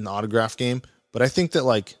dilemma in the autograph game. But I think that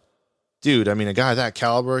like, dude, I mean, a guy that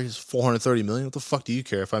caliber, he's $430 million. What the fuck do you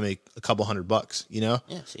care if I make a couple $100? You know?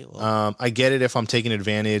 Yeah. See, well, I get it if I'm taking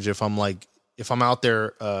advantage. If I'm out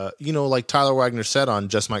there, like Tyler Wagner said on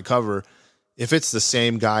Just Might Cover, if it's the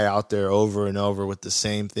same guy out there over and over with the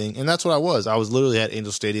same thing, and that's what I was. I was literally at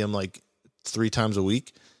Angel Stadium like 3 times a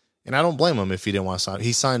week, and I don't blame him if he didn't want to sign.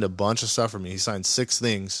 He signed a bunch of stuff for me. He signed 6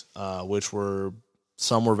 things, which were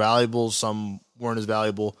some were valuable, some weren't as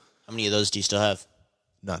valuable. How many of those do you still have?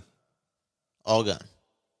 None. All gone.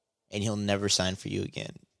 And he'll never sign for you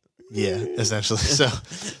again. Yeah, essentially. So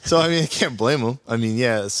I mean, I can't blame him. I mean,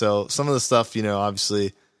 yeah. So some of the stuff,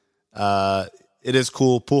 obviously, it is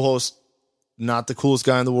cool. Pujols, not the coolest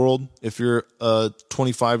guy in the world. If you're a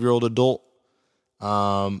 25-year-old adult,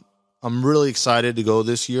 I'm really excited to go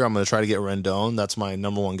this year. I'm going to try to get Rendon. That's my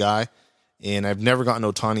number 1 guy, and I've never gotten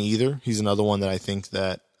Ohtani either. He's another one that I think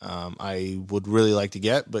that I would really like to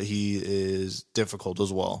get, but he is difficult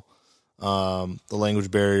as well. The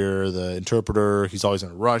language barrier, the interpreter, he's always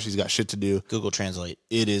in a rush. He's got shit to do. Google Translate.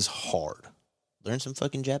 It is hard. Learn some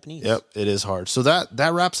fucking Japanese. Yep, it is hard. So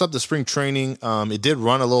that wraps up the spring training. It did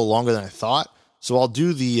run a little longer than I thought. So I'll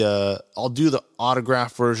do the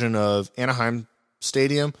autograph version of Anaheim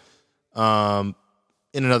Stadium in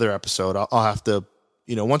another episode. I'll have to,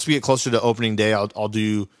 once we get closer to opening day, I'll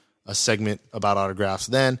do a segment about autographs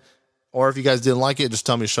then. Or if you guys didn't like it, just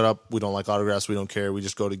tell me to shut up. We don't like autographs. We don't care. We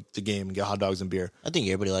just go to the game and get hot dogs and beer. I think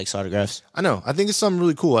everybody likes autographs. I know. I think it's something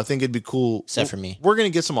really cool. I think it'd be cool. Except for me. We're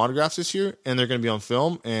going to get some autographs this year, and they're going to be on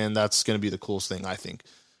film, and that's going to be the coolest thing, I think.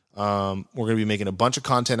 We're going to be making a bunch of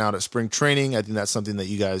content out at spring training. I think that's something that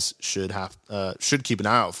you guys should keep an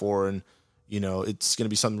eye out for, and it's going to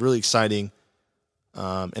be something really exciting.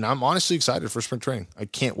 And I'm honestly excited for spring training. I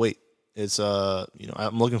can't wait. It's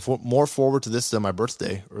I'm looking more forward to this than my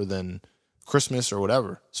birthday or than Christmas or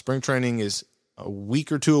whatever. Spring training is a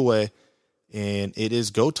week or 2 away, and it is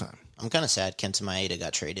go time. I'm kind of sad Kenta Maeda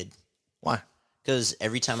got traded. Why? Because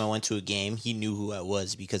every time I went to a game, he knew who I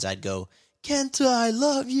was because I'd go, Kenta, I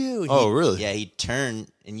love you. Oh, really? Yeah, he'd turn,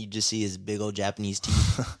 and you'd just see his big old Japanese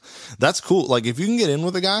teeth. That's cool. Like, if you can get in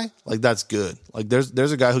with a guy, like, that's good. Like,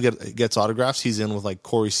 there's a guy who gets autographs. He's in with, like,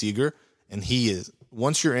 Corey Seager, and he is.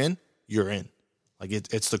 Once you're in, you're in. Like,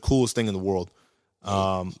 it's the coolest thing in the world.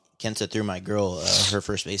 Kenta threw my girl her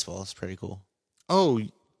first baseball. It's pretty cool. Oh,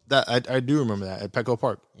 that I do remember that at Petco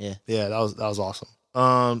Park. Yeah. Yeah, that was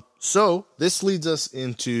awesome. So this leads us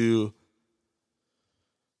into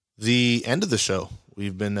the end of the show.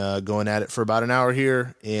 We've been going at it for about an hour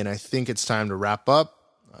here, and I think it's time to wrap up.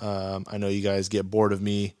 I know you guys get bored of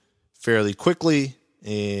me fairly quickly,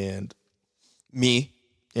 and Me.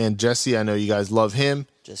 And Jesse, I know you guys love him.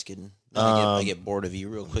 Just kidding. No, I get bored of you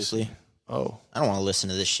real quickly. Oh. I don't want to listen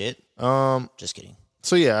to this shit. Just kidding.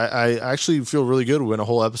 So, yeah, I actually feel really good. We went a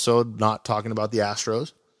whole episode not talking about the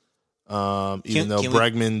Astros, even though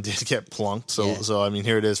Bregman did get plunked. So I mean,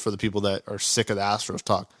 here it is for the people that are sick of the Astros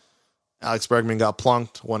talk. Alex Bregman got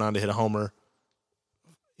plunked, went on to hit a homer.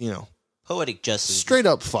 Poetic justice. Straight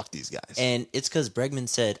up fuck these guys. And it's because Bregman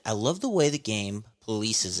said, I love the way the game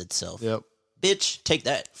polices itself. Yep. Bitch, take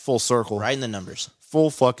that. Full circle. Right in the numbers.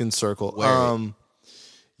 Full fucking circle.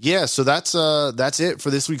 Yeah, so that's it for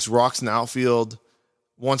this week's Rocks in the Outfield.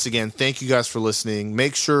 Once again, thank you guys for listening.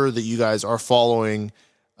 Make sure that you guys are following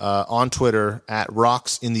on Twitter at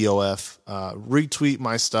RocksInTheOF. Retweet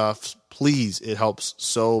my stuff, please. It helps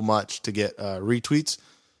so much to get retweets,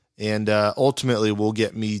 and ultimately will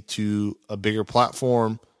get me to a bigger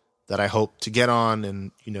platform that I hope to get on.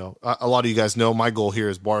 And a lot of you guys know my goal here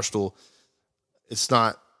is Barstool. It's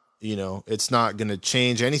not going to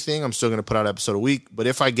change anything. I'm still going to put out an episode a week. But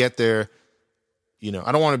if I get there,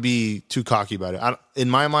 I don't want to be too cocky about it. In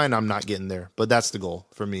my mind, I'm not getting there. But that's the goal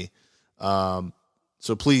for me.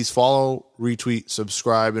 So please follow, retweet,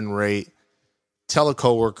 subscribe, and rate. Tell a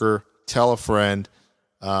coworker. Tell a friend.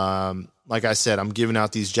 Like I said, I'm giving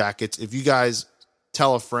out these jackets. If you guys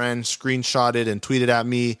tell a friend, screenshot it, and tweet it at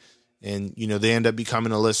me, and they end up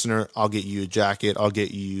becoming a listener, I'll get you a jacket. I'll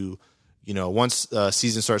get you, once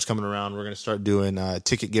season starts coming around, we're going to start doing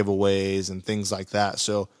ticket giveaways and things like that.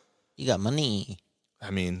 So you got money. I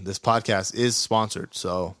mean, this podcast is sponsored.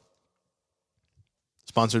 So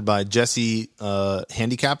sponsored by Jesse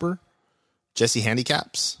Handicapper, Jesse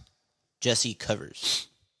Handicaps, Jesse Covers.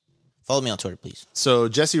 Follow me on Twitter, please. So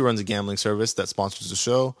Jesse runs a gambling service that sponsors the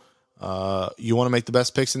show. You want to make the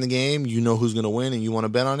best picks in the game. You know who's going to win, and you want to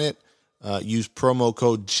bet on it. Use promo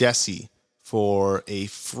code Jesse for a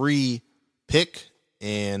free pick,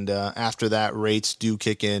 and after that, rates do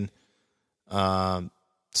kick in.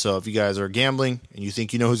 So if you guys are gambling and you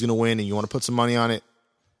think you know who's going to win and you want to put some money on it,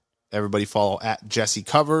 everybody follow at Jesse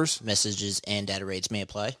Covers. Messages and data rates may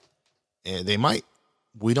apply. And they might.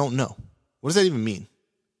 We don't know. What does that even mean?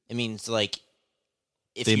 It means like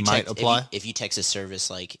if they might apply. If you text a service,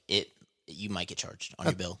 like you might get charged on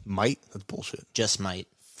your bill. Might? That's bullshit. Just might.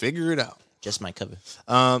 Figure it out. Just might cover.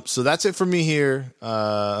 So that's it for me here.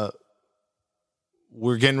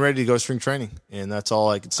 We're getting ready to go spring training, and that's all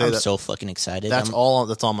I can say. I'm so fucking excited. That's all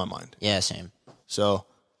on my mind. Yeah, same. So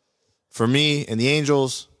for me and the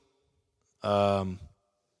Angels,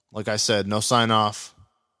 like I said, no sign off.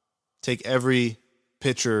 Take every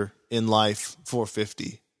pitcher in life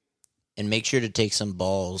 450. And make sure to take some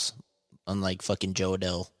balls, unlike fucking Joe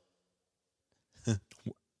Adele.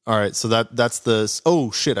 All right, so that's the...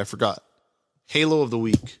 Oh, shit, I forgot. Halo of the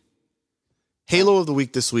Week. Halo of the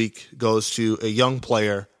Week this week goes to a young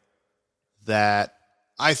player that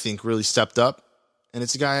I think really stepped up, and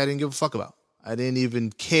it's a guy I didn't give a fuck about. I didn't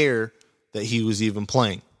even care that he was even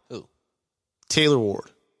playing. Who? Taylor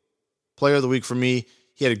Ward. Player of the Week for me.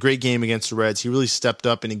 He had a great game against the Reds. He really stepped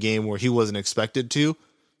up in a game where he wasn't expected to.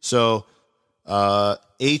 So,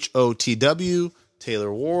 HOTW,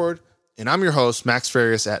 Taylor Ward. And I'm your host, Max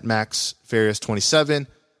Farias at MaxFarias27.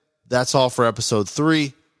 That's all for episode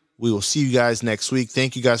 3. We will see you guys next week.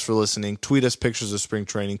 Thank you guys for listening. Tweet us pictures of spring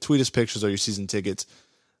training. Tweet us pictures of your season tickets.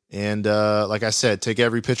 And like I said, take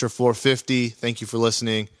every pitcher 450. Thank you for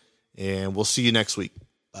listening. And we'll see you next week.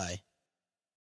 Bye.